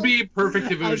it would be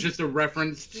perfect if it was just a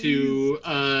reference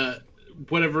to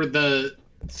whatever the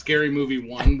Scary Movie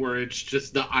 1, where it's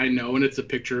just the I know and it's a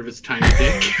picture of his tiny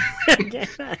dick.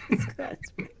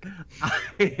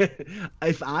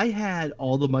 If I had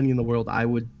all the money in the world, I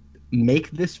would make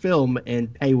this film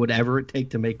and pay whatever it takes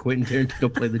to make Quentin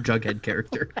Tarantino play the Jughead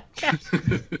character. I should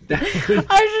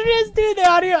just do the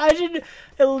audio. I should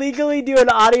illegally do an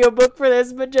audiobook for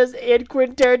this, but just in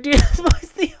Quentin Tarantino's voice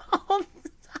the whole time.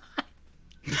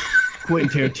 Quentin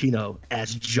Tarantino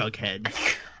as Jughead.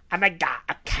 Oh my god,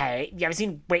 okay. You ever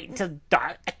seen Wait Until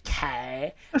Dark?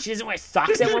 Okay. She doesn't wear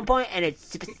socks at one point, and it's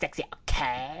super sexy,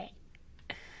 okay.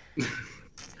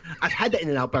 I've had the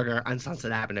In-N-Out Burger on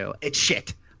Sunset Avenue. It's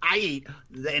shit. I eat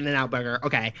the In-N-Out Burger.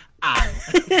 Okay.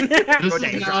 This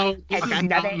is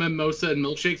not mimosa and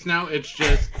milkshakes now. It's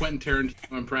just Quentin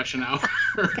Tarantino impression hour.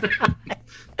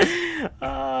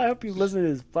 I hope you listen to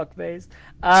his fuckface.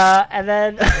 And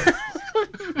then...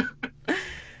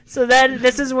 So then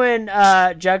this is when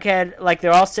Jughead, like,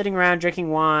 they're all sitting around drinking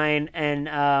wine,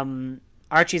 and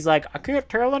Archie's like, I can't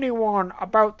tell anyone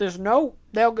about this note.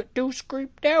 They'll get too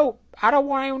creeped out. I don't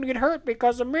want anyone to get hurt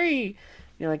because of me. And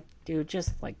you're like, dude,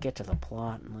 just, like, get to the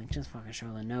plot and, like, just fucking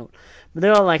show the note. But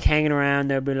they're all, like, hanging around.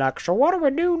 They'll be like, so what do we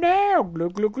do now?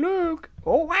 Glug, glug, glug.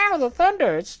 Oh, wow, the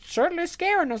thunder. It's certainly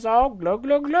scaring us all. Glug,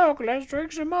 glug, glug. Let's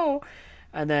drink some more.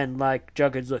 And then, like,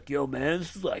 Jughead's like, yo, man,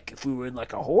 this is like if we were in,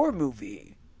 like, a horror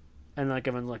movie. And, like,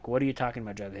 everyone's like, what are you talking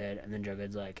about, Jughead? And then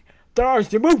Jughead's like, there are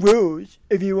some rules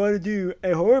if you want to do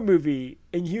a horror movie,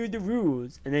 and here are the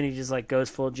rules. And then he just, like, goes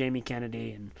full Jamie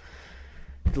Kennedy and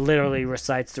literally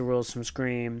recites the rules from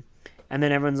Scream. And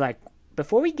then everyone's like,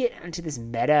 before we get into this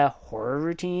meta horror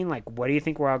routine, like, what do you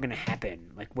think we're all going to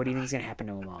happen? Like, what do you think is going to happen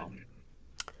to them all?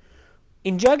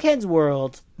 In Jughead's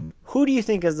world, who do you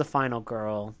think is the final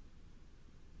girl?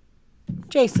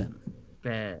 Jason.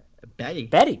 Betty.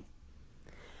 Betty.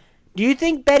 Do you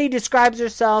think Betty describes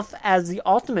herself as the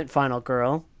ultimate final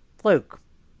girl? Luke.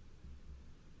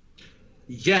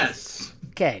 Yes.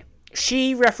 Okay.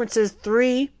 She references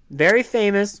 3 very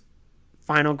famous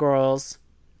final girls.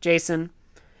 Jason,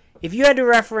 if you had to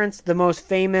reference the most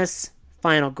famous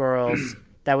final girls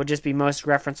that would just be most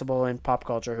referenceable in pop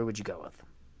culture, who would you go with?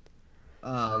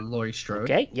 Laurie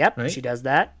Strode. Okay, yep, right? She does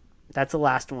that. That's the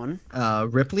last one.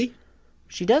 Ripley.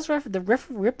 She does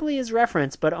Ripley is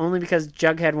referenced, but only because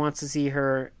Jughead wants to see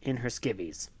her in her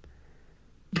skivvies.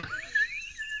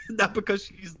 Not because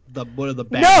she's one of the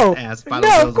best ass final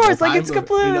girls. No, of course. Like, it's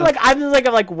completely, you know? like, I'm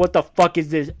like, what the fuck is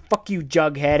this? Fuck you,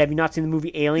 Jughead. Have you not seen the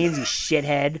movie Aliens, you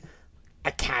shithead?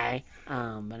 Okay.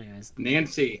 But anyways.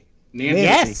 Nancy.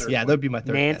 Yes. Yeah, that would be my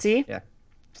third. Nancy. Guess. Yeah.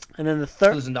 And then the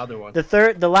third. There's another one.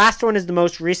 The last one is the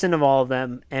most recent of all of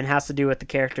them, and has to do with the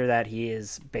character that he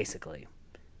is, basically.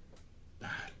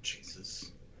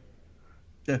 Jesus.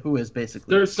 Who is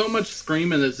basically? There's so much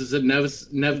Scream in this. Is it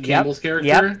Nev Campbell's character?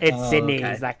 Yep, it's Sydney.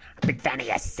 Okay. He's like, a big fan of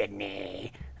you,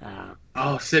 Sydney.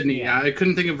 Sydney. Yeah, I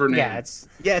couldn't think of her name. Yeah,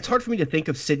 it's hard for me to think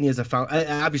of Sydney as a found.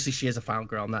 Obviously, she is a found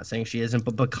girl. I'm not saying she isn't,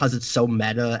 but because it's so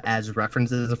meta as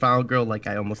references as a found girl, like,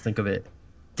 I almost think of it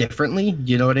differently.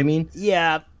 You know what I mean?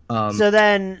 Yeah. So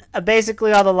then,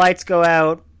 basically, all the lights go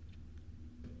out.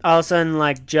 All of a sudden,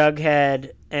 like,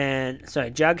 Jughead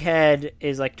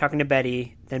is, like, talking to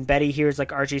Betty. Then Betty hears,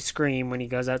 like, Archie scream when he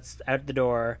goes out the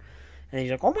door. And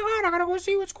he's like, oh my god, I gotta go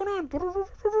see what's going on.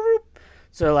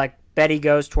 So, like, Betty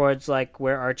goes towards, like,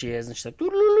 where Archie is. And she's like,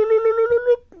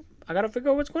 I gotta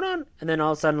figure out what's going on. And then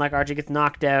all of a sudden, like, Archie gets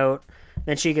knocked out.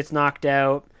 Then she gets knocked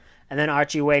out. And then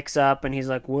Archie wakes up and he's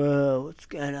like, whoa, what's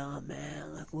going on,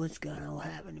 man? Like, what's going to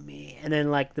happen to me? And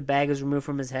then, like, the bag is removed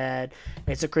from his head.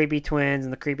 It's the creepy twins,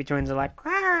 and the creepy twins are like,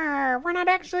 we're not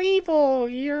actually evil.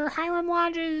 Your Hiram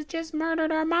Lodges just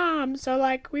murdered our mom. So,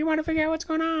 like, we want to figure out what's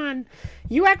going on.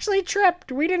 You actually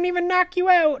tripped. We didn't even knock you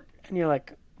out. And you're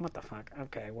like, what the fuck?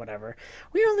 Okay, whatever.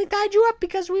 We only tied you up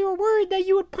because we were worried that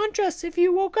you would punch us if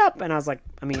you woke up. And I was like,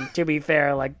 I mean, to be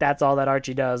fair, like, that's all that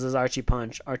Archie does is Archie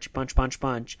punch, punch,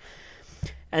 punch.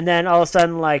 And then all of a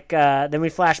sudden, like, then we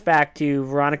flash back to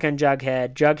Veronica and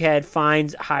Jughead. Jughead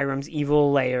finds Hiram's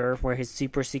evil lair, where his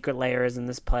super secret lair is in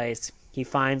this place. He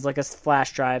finds, like, a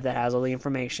flash drive that has all the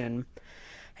information.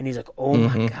 And he's like, oh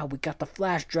my God, we got the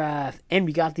flash drive. And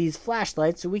we got these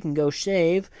flashlights so we can go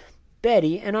save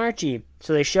Betty and Archie.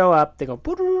 So they show up. They go,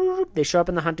 they show up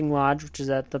in the hunting lodge, which is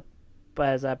at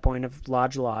that point of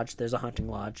Lodge. There's a hunting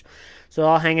lodge. So they're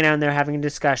all hanging out in there having a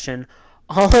discussion.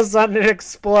 All of a sudden it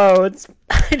explodes.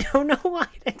 I don't know why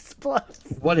it explodes.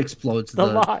 What explodes? The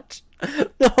lodge.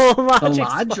 The whole lodge. The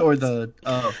lodge explodes. or the?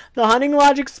 Oh. The hunting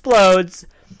lodge explodes.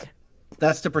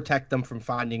 That's to protect them from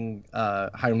finding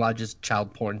Hiram Lodge's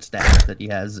child porn stats that he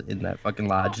has in that fucking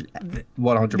lodge.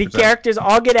 100%. The characters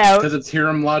all get out. Because it's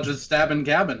Hiram Lodge's stabbing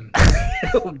cabin.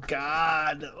 Oh,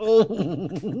 God.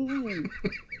 Oh.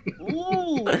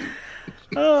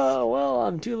 Oh, well,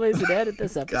 I'm too lazy to edit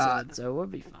this episode, God. so we'll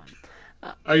be fine.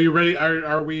 Are you ready?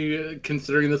 Are we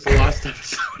considering this a lost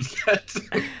episode yet?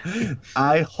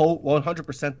 I hope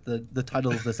 100% the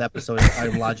title of this episode is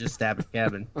Hiram Lodge's stabbing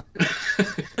cabin.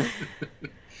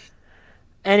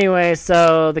 Anyway,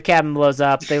 so the cabin blows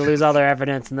up. They lose all their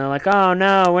evidence, and they're like, oh,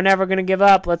 no, we're never going to give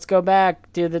up. Let's go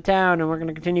back to the town, and we're going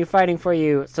to continue fighting for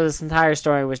you. So this entire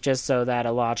story was just so that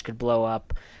a lodge could blow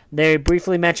up. They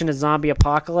briefly mention a zombie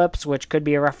apocalypse, which could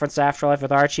be a reference to Afterlife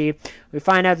with Archie. We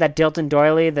find out that Dilton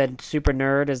Doily, the super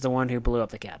nerd, is the one who blew up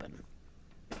the cabin.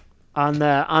 On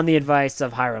the advice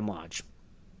of Hiram Lodge.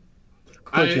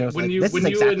 When you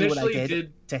initially what I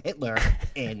did to Hitler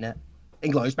in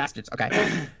Inglourious Bastards.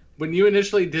 Okay. When you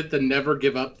initially did the never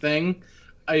give up thing,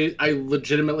 I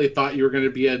legitimately thought you were going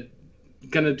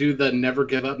to do the never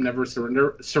give up, never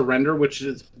surrender, which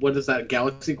is, what is that,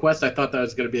 Galaxy Quest? I thought that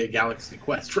was going to be a Galaxy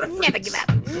Quest reference. Never give up,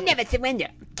 never surrender,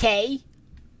 okay?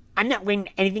 I'm not writing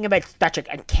anything about Star Trek,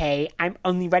 okay? I'm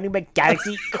only writing about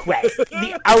Galaxy Quest,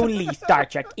 the only Star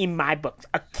Trek in my books,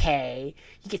 okay?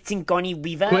 You get Sigourney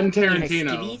Weaver Quentin in her Tarantino.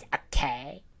 skivvies,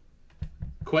 okay?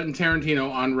 Quentin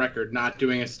Tarantino on record not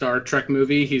doing a Star Trek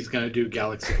movie. He's going to do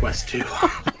Galaxy Quest 2.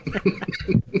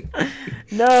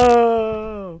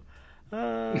 No!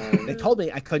 They told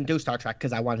me I couldn't do Star Trek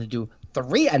because I wanted to do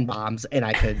 3 N-bombs, and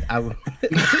I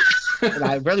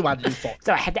really wanted to do 4.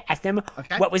 So I had to ask them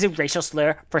what was a racial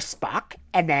slur for Spock,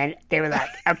 and then they were like,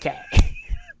 okay.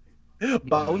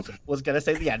 Bones was going to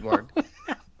say the N-word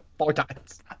 4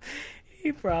 times.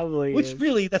 He probably Which is.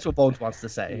 really, that's what Bones wants to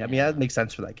say. I mean, that makes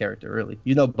sense for that character, really.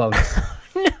 You know Bones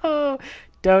No!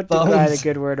 Don't decry the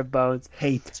good word of Bones.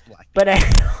 hates black. But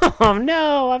oh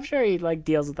no, I'm sure he like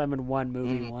deals with them in one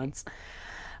movie once.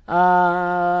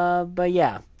 But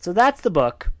yeah, so that's the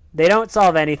book. They don't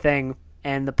solve anything,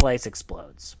 and the place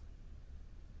explodes.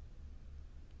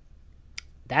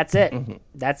 That's it. Mm-hmm.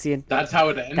 That's how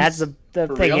it ends. That's the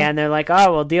For thing. real? And they're like,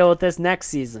 oh, we'll deal with this next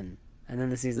season, and then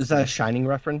the season. Is that a Shining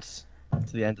reference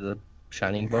to the end of the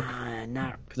Shining book?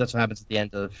 Not. Because that's what happens at the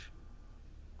end of.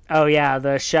 Oh yeah,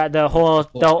 the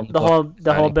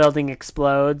whole building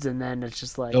explodes, and then it's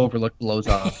just like The Overlook blows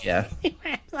off. Yeah.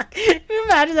 Can you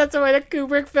imagine that's the way the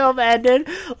Kubrick film ended?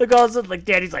 Like all of a sudden, like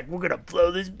Daddy's like, "We're gonna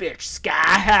blow this bitch sky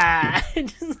high," and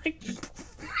just like.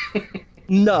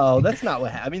 No, that's not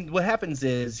what happens. I mean, what happens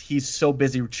is he's so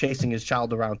busy chasing his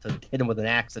child around to hit him with an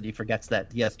axe that he forgets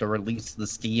that he has to release the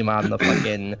steam on the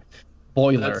fucking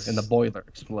boiler, and the boiler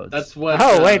explodes. That's what.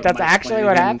 Oh wait, that's Mike actually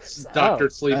what happens. Doctor Oh.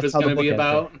 Sleep That's is how the going to be book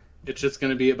about. It's just going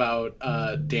to be about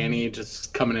Danny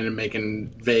just coming in and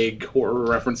making vague horror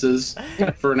references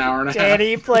for an hour and a half.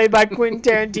 Danny, played by Quentin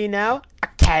Tarantino.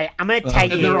 Okay, I'm gonna tell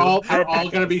you. And they're all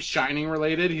going to be Shining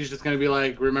related. He's just going to be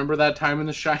like, remember that time in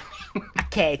The Shining?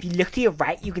 Okay, if you look to your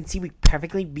right, you can see we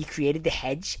perfectly recreated the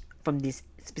hedge from this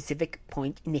specific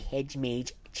point in the hedge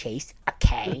mage chase.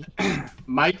 Okay.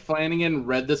 Mike Flanagan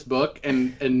read this book,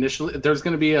 and initially there's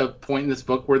going to be a point in this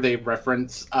book where they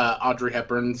reference Audrey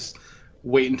Hepburn's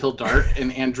Wait Until Dark,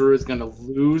 and Andrew is going to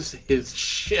lose his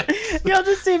shit. You'll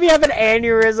just see me have an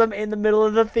aneurysm in the middle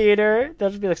of the theater.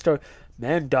 That'll just be like story.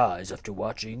 Man dies after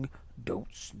watching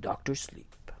Doctor Sleep.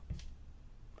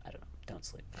 I don't know. Don't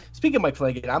sleep. Speaking of Mike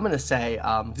Flanagan, I'm going to say,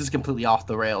 this is completely off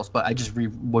the rails, but I just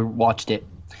watched it.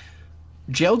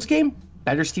 Gerald's Game,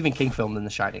 better Stephen King film than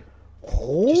The Shining.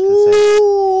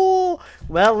 Oh,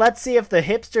 well, let's see if the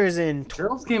hipsters in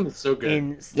Gerald's Game is so good.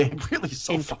 Really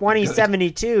so in fucking good.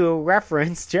 2072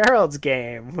 reference Gerald's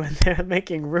Game when they're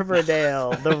making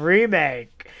Riverdale the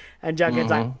remake, and Jughead's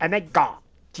like, "Oh my god,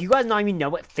 Do you guys not even know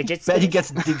what fidget Bet he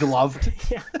spinners? gets degloved.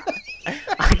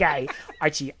 Okay,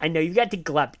 Archie, I know you got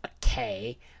degloved.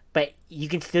 okay, but you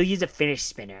can still use a finish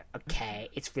spinner, okay?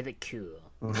 It's really cool.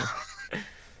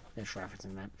 Just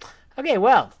referencing that. Okay,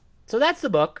 well, so that's the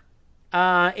book.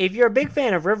 If you're a big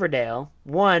fan of Riverdale,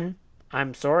 one,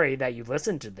 I'm sorry that you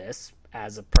listened to this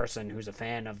as a person who's a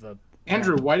fan of the...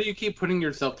 Andrew, why do you keep putting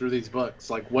yourself through these books?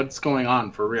 Like, what's going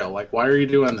on for real? Like, why are you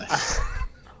doing this?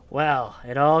 Well,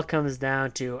 it all comes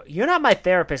down to... You're not my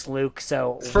therapist, Luke,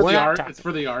 so... It's for the art. It's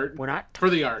for the art. We're not... For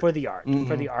the art. For the art. Mm-hmm.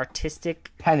 For the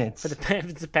artistic... Penance. For the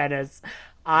penance.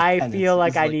 I feel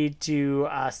like I need to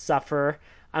suffer...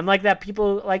 I'm like that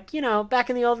people, like, you know, back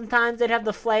in the olden times, they'd have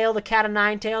the flail, the cat of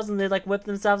nine tails, and they'd, like, whip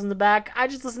themselves in the back. I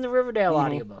just listen to Riverdale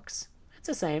audiobooks. It's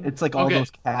the same. It's like all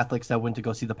those Catholics that went to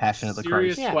go see The Passion of the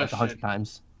Christ like 100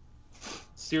 times.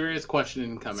 Serious question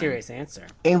incoming. Serious answer.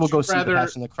 And we'll go see The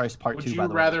Passion of the Christ Part 2, by the way.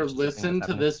 Would you rather listen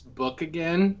to this book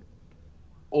again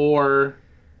or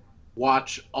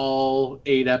watch all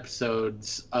 8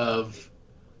 episodes of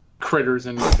Critters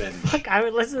and Revenge? Look, I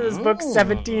would listen to this book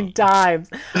 17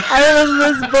 times. I would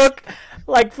listen to this book,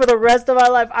 like, for the rest of my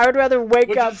life. I would rather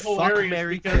wake up... Fuck,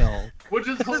 Mary, kill. Which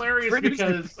is hilarious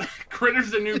because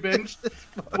Critters and Revenge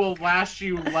will last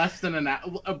you less than an hour.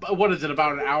 What is it,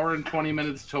 about an hour and 20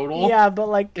 minutes total? Yeah, but,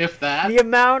 like... If that. The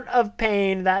amount of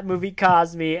pain that movie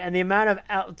caused me, and the amount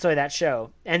of... that show.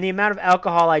 And the amount of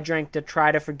alcohol I drank to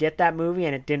try to forget that movie,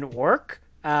 and it didn't work...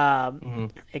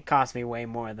 It cost me way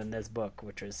more than this book,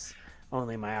 which was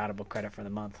only my Audible credit for the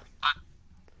month.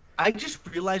 I just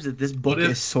realized that this book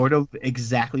is sort of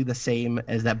exactly the same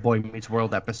as that Boy Meets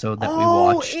World episode that we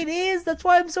watched. Oh, it is! That's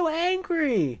why I'm so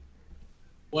angry!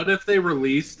 What if they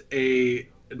released a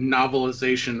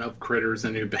novelization of Critters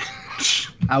and Revenge?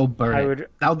 I'll burn it.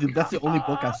 That's the only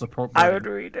book I support. I would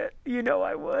read it. You know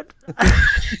I would.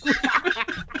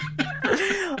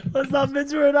 Let's not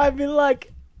mince words. I'd be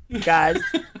like... Guys,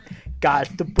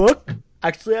 the book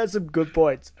actually has some good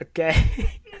points, okay?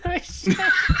 I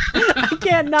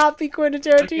can't not be Quentin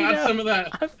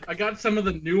Tarantino. I got some of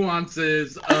the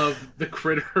nuances of the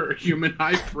critter human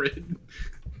hybrid.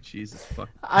 Jesus fuck.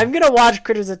 I'm gonna watch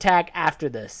Critters Attack after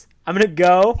this. I'm gonna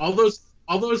go. All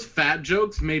those fat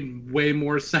jokes made way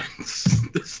more sense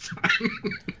this time.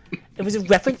 It was a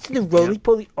reference to the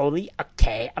roly-poly-oly,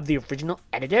 okay, of the original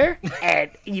editor.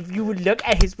 And if you would look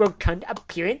at his rotund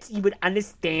appearance, you would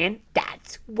understand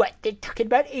that's what they're talking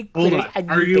about in Critters. Hold on.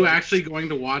 Are you actually going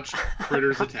to watch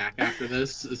Critters Attack after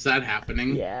this? Is that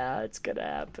happening? Yeah, it's gonna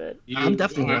happen. I'm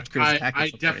definitely going to watch Critters Attack. I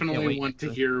definitely want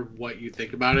to hear what you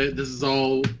think about it. This is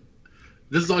all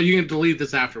you can delete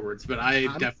this afterwards, but I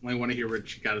definitely want to hear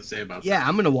what you got to say about. Yeah,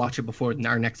 I'm gonna watch it before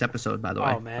our next episode. By the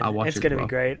way, oh man, it's gonna be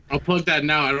great. I'll plug that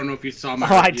now. I don't know if you saw my.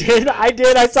 Oh, review. I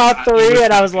did. I saw 3,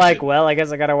 and I was like, well, I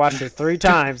guess I gotta watch it 3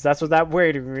 times. That's what that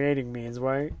rating means,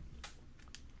 right?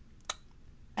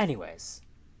 Anyways,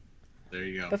 there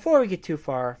you go. Before we get too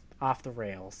far off the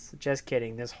rails, just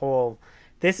kidding. This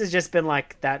has just been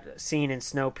like that scene in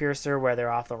Snowpiercer where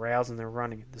they're off the rails and they're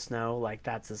running in the snow. Like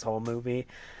that's this whole movie.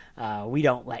 We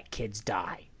don't let kids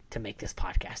die to make this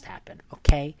podcast happen,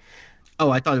 okay? Oh,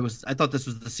 I thought this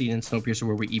was the scene in Snowpiercer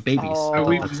where we eat babies. Oh,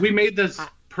 we made this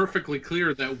perfectly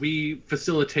clear that we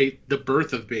facilitate the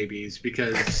birth of babies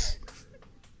because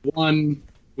one,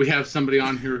 we have somebody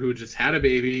on here who just had a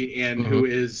baby and who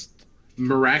is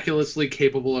miraculously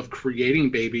capable of creating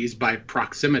babies by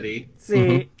proximity.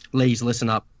 See, ladies, listen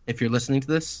up. If you're listening to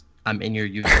this, I'm in your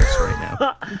uterus right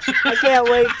now. I can't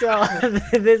wait till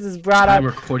this is brought up. I'm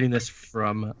recording this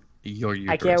from your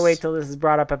uterus. I can't wait till this is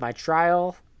brought up at my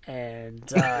trial, and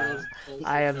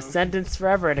I am sentenced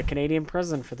forever in a Canadian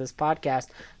prison for this podcast.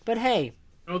 But hey.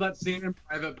 You know that scene in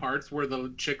Private Parts where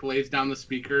the chick lays down the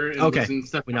speaker and listens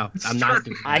to... No, I'm not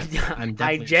doing that.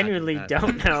 I genuinely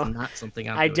don't know. Not something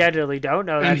I genuinely don't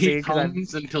know that scene. And he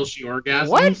comes until she orgasms.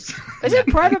 What? Is it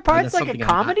Private Parts like a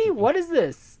comedy? What is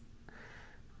this?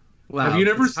 Wow, have you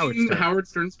never seen Howard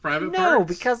Stern's Private Parts? No,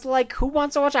 because, like, who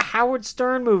wants to watch a Howard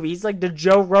Stern movie? He's like the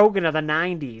Joe Rogan of the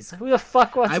 90s. Who the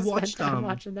fuck wants to spend time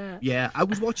watching that? Yeah, I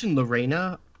was watching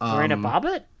Lorena. Lorena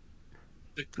Bobbitt?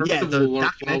 Yeah, the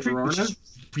documentary, which is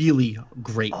really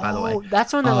great, by the way.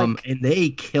 That's one that, like... And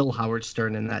they kill Howard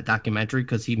Stern in that documentary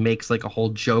because he makes, like, a whole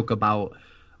joke about,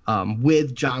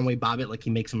 with John Wayne Bobbitt, like, he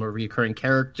makes him a recurring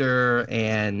character,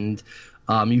 and...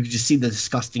 you just see the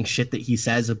disgusting shit that he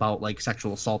says about like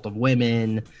sexual assault of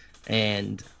women,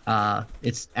 and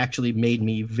it's actually made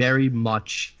me very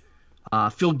much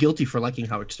feel guilty for liking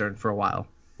Howard Stern for a while.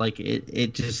 Like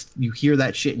it just, you hear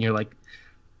that shit and you're like,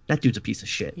 that dude's a piece of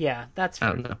shit. Yeah, that's fair.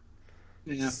 I don't know.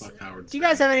 Yeah, fuck Howard Stern. Do you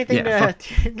guys have anything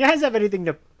do you guys have anything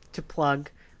to plug?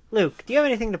 Luke, do you have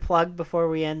anything to plug before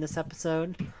we end this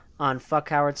episode on Fuck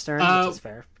Howard Stern, which is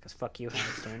fair because fuck you,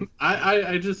 Howard Stern.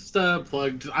 I just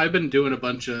plugged. I've been doing a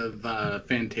bunch of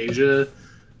Fantasia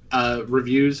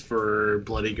reviews for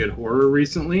Bloody Good Horror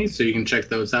recently, so you can check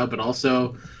those out. But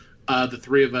also, the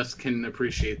three of us can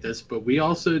appreciate this, but we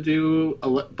also do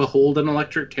Behold an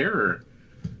Electric Terror,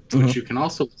 which you can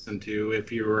also listen to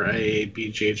if you're a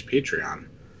BGH Patreon.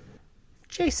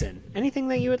 Jason, anything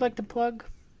that you would like to plug?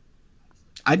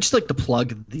 I'd just like to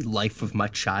plug the life of my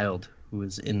child who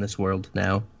is in this world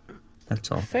now. That's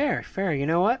all. Fair. You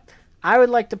know what? I would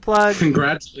like to plug...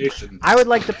 Congratulations. I would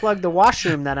like to plug the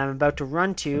washroom that I'm about to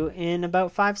run to in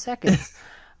about 5 seconds.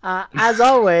 As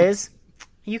always,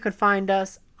 you can find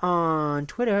us on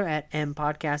Twitter at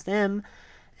mpodcastm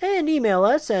and email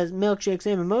us as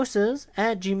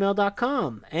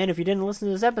milkshakesandmimosas@gmail.com. And if you didn't listen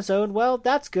to this episode, well,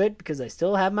 that's good because I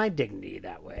still have my dignity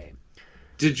that way.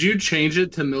 Did you change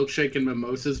it to Milkshake and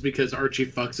Mimosas because Archie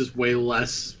Fucks is way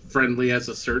less friendly as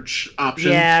a search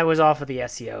option? Yeah, it was off of the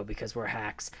SEO because we're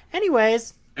hacks.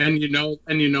 Anyways. And you know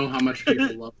how much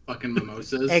people love fucking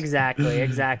mimosas?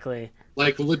 Exactly.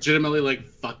 Like, legitimately, like,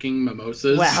 fucking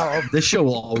mimosas? Well, this show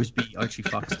will always be Archie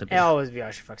Fucks to me. It'll always be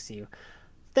Archie Fucks to you.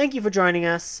 Thank you for joining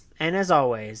us, and as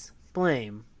always,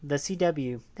 blame the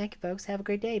CW. Thank you, folks. Have a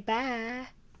great day. Bye.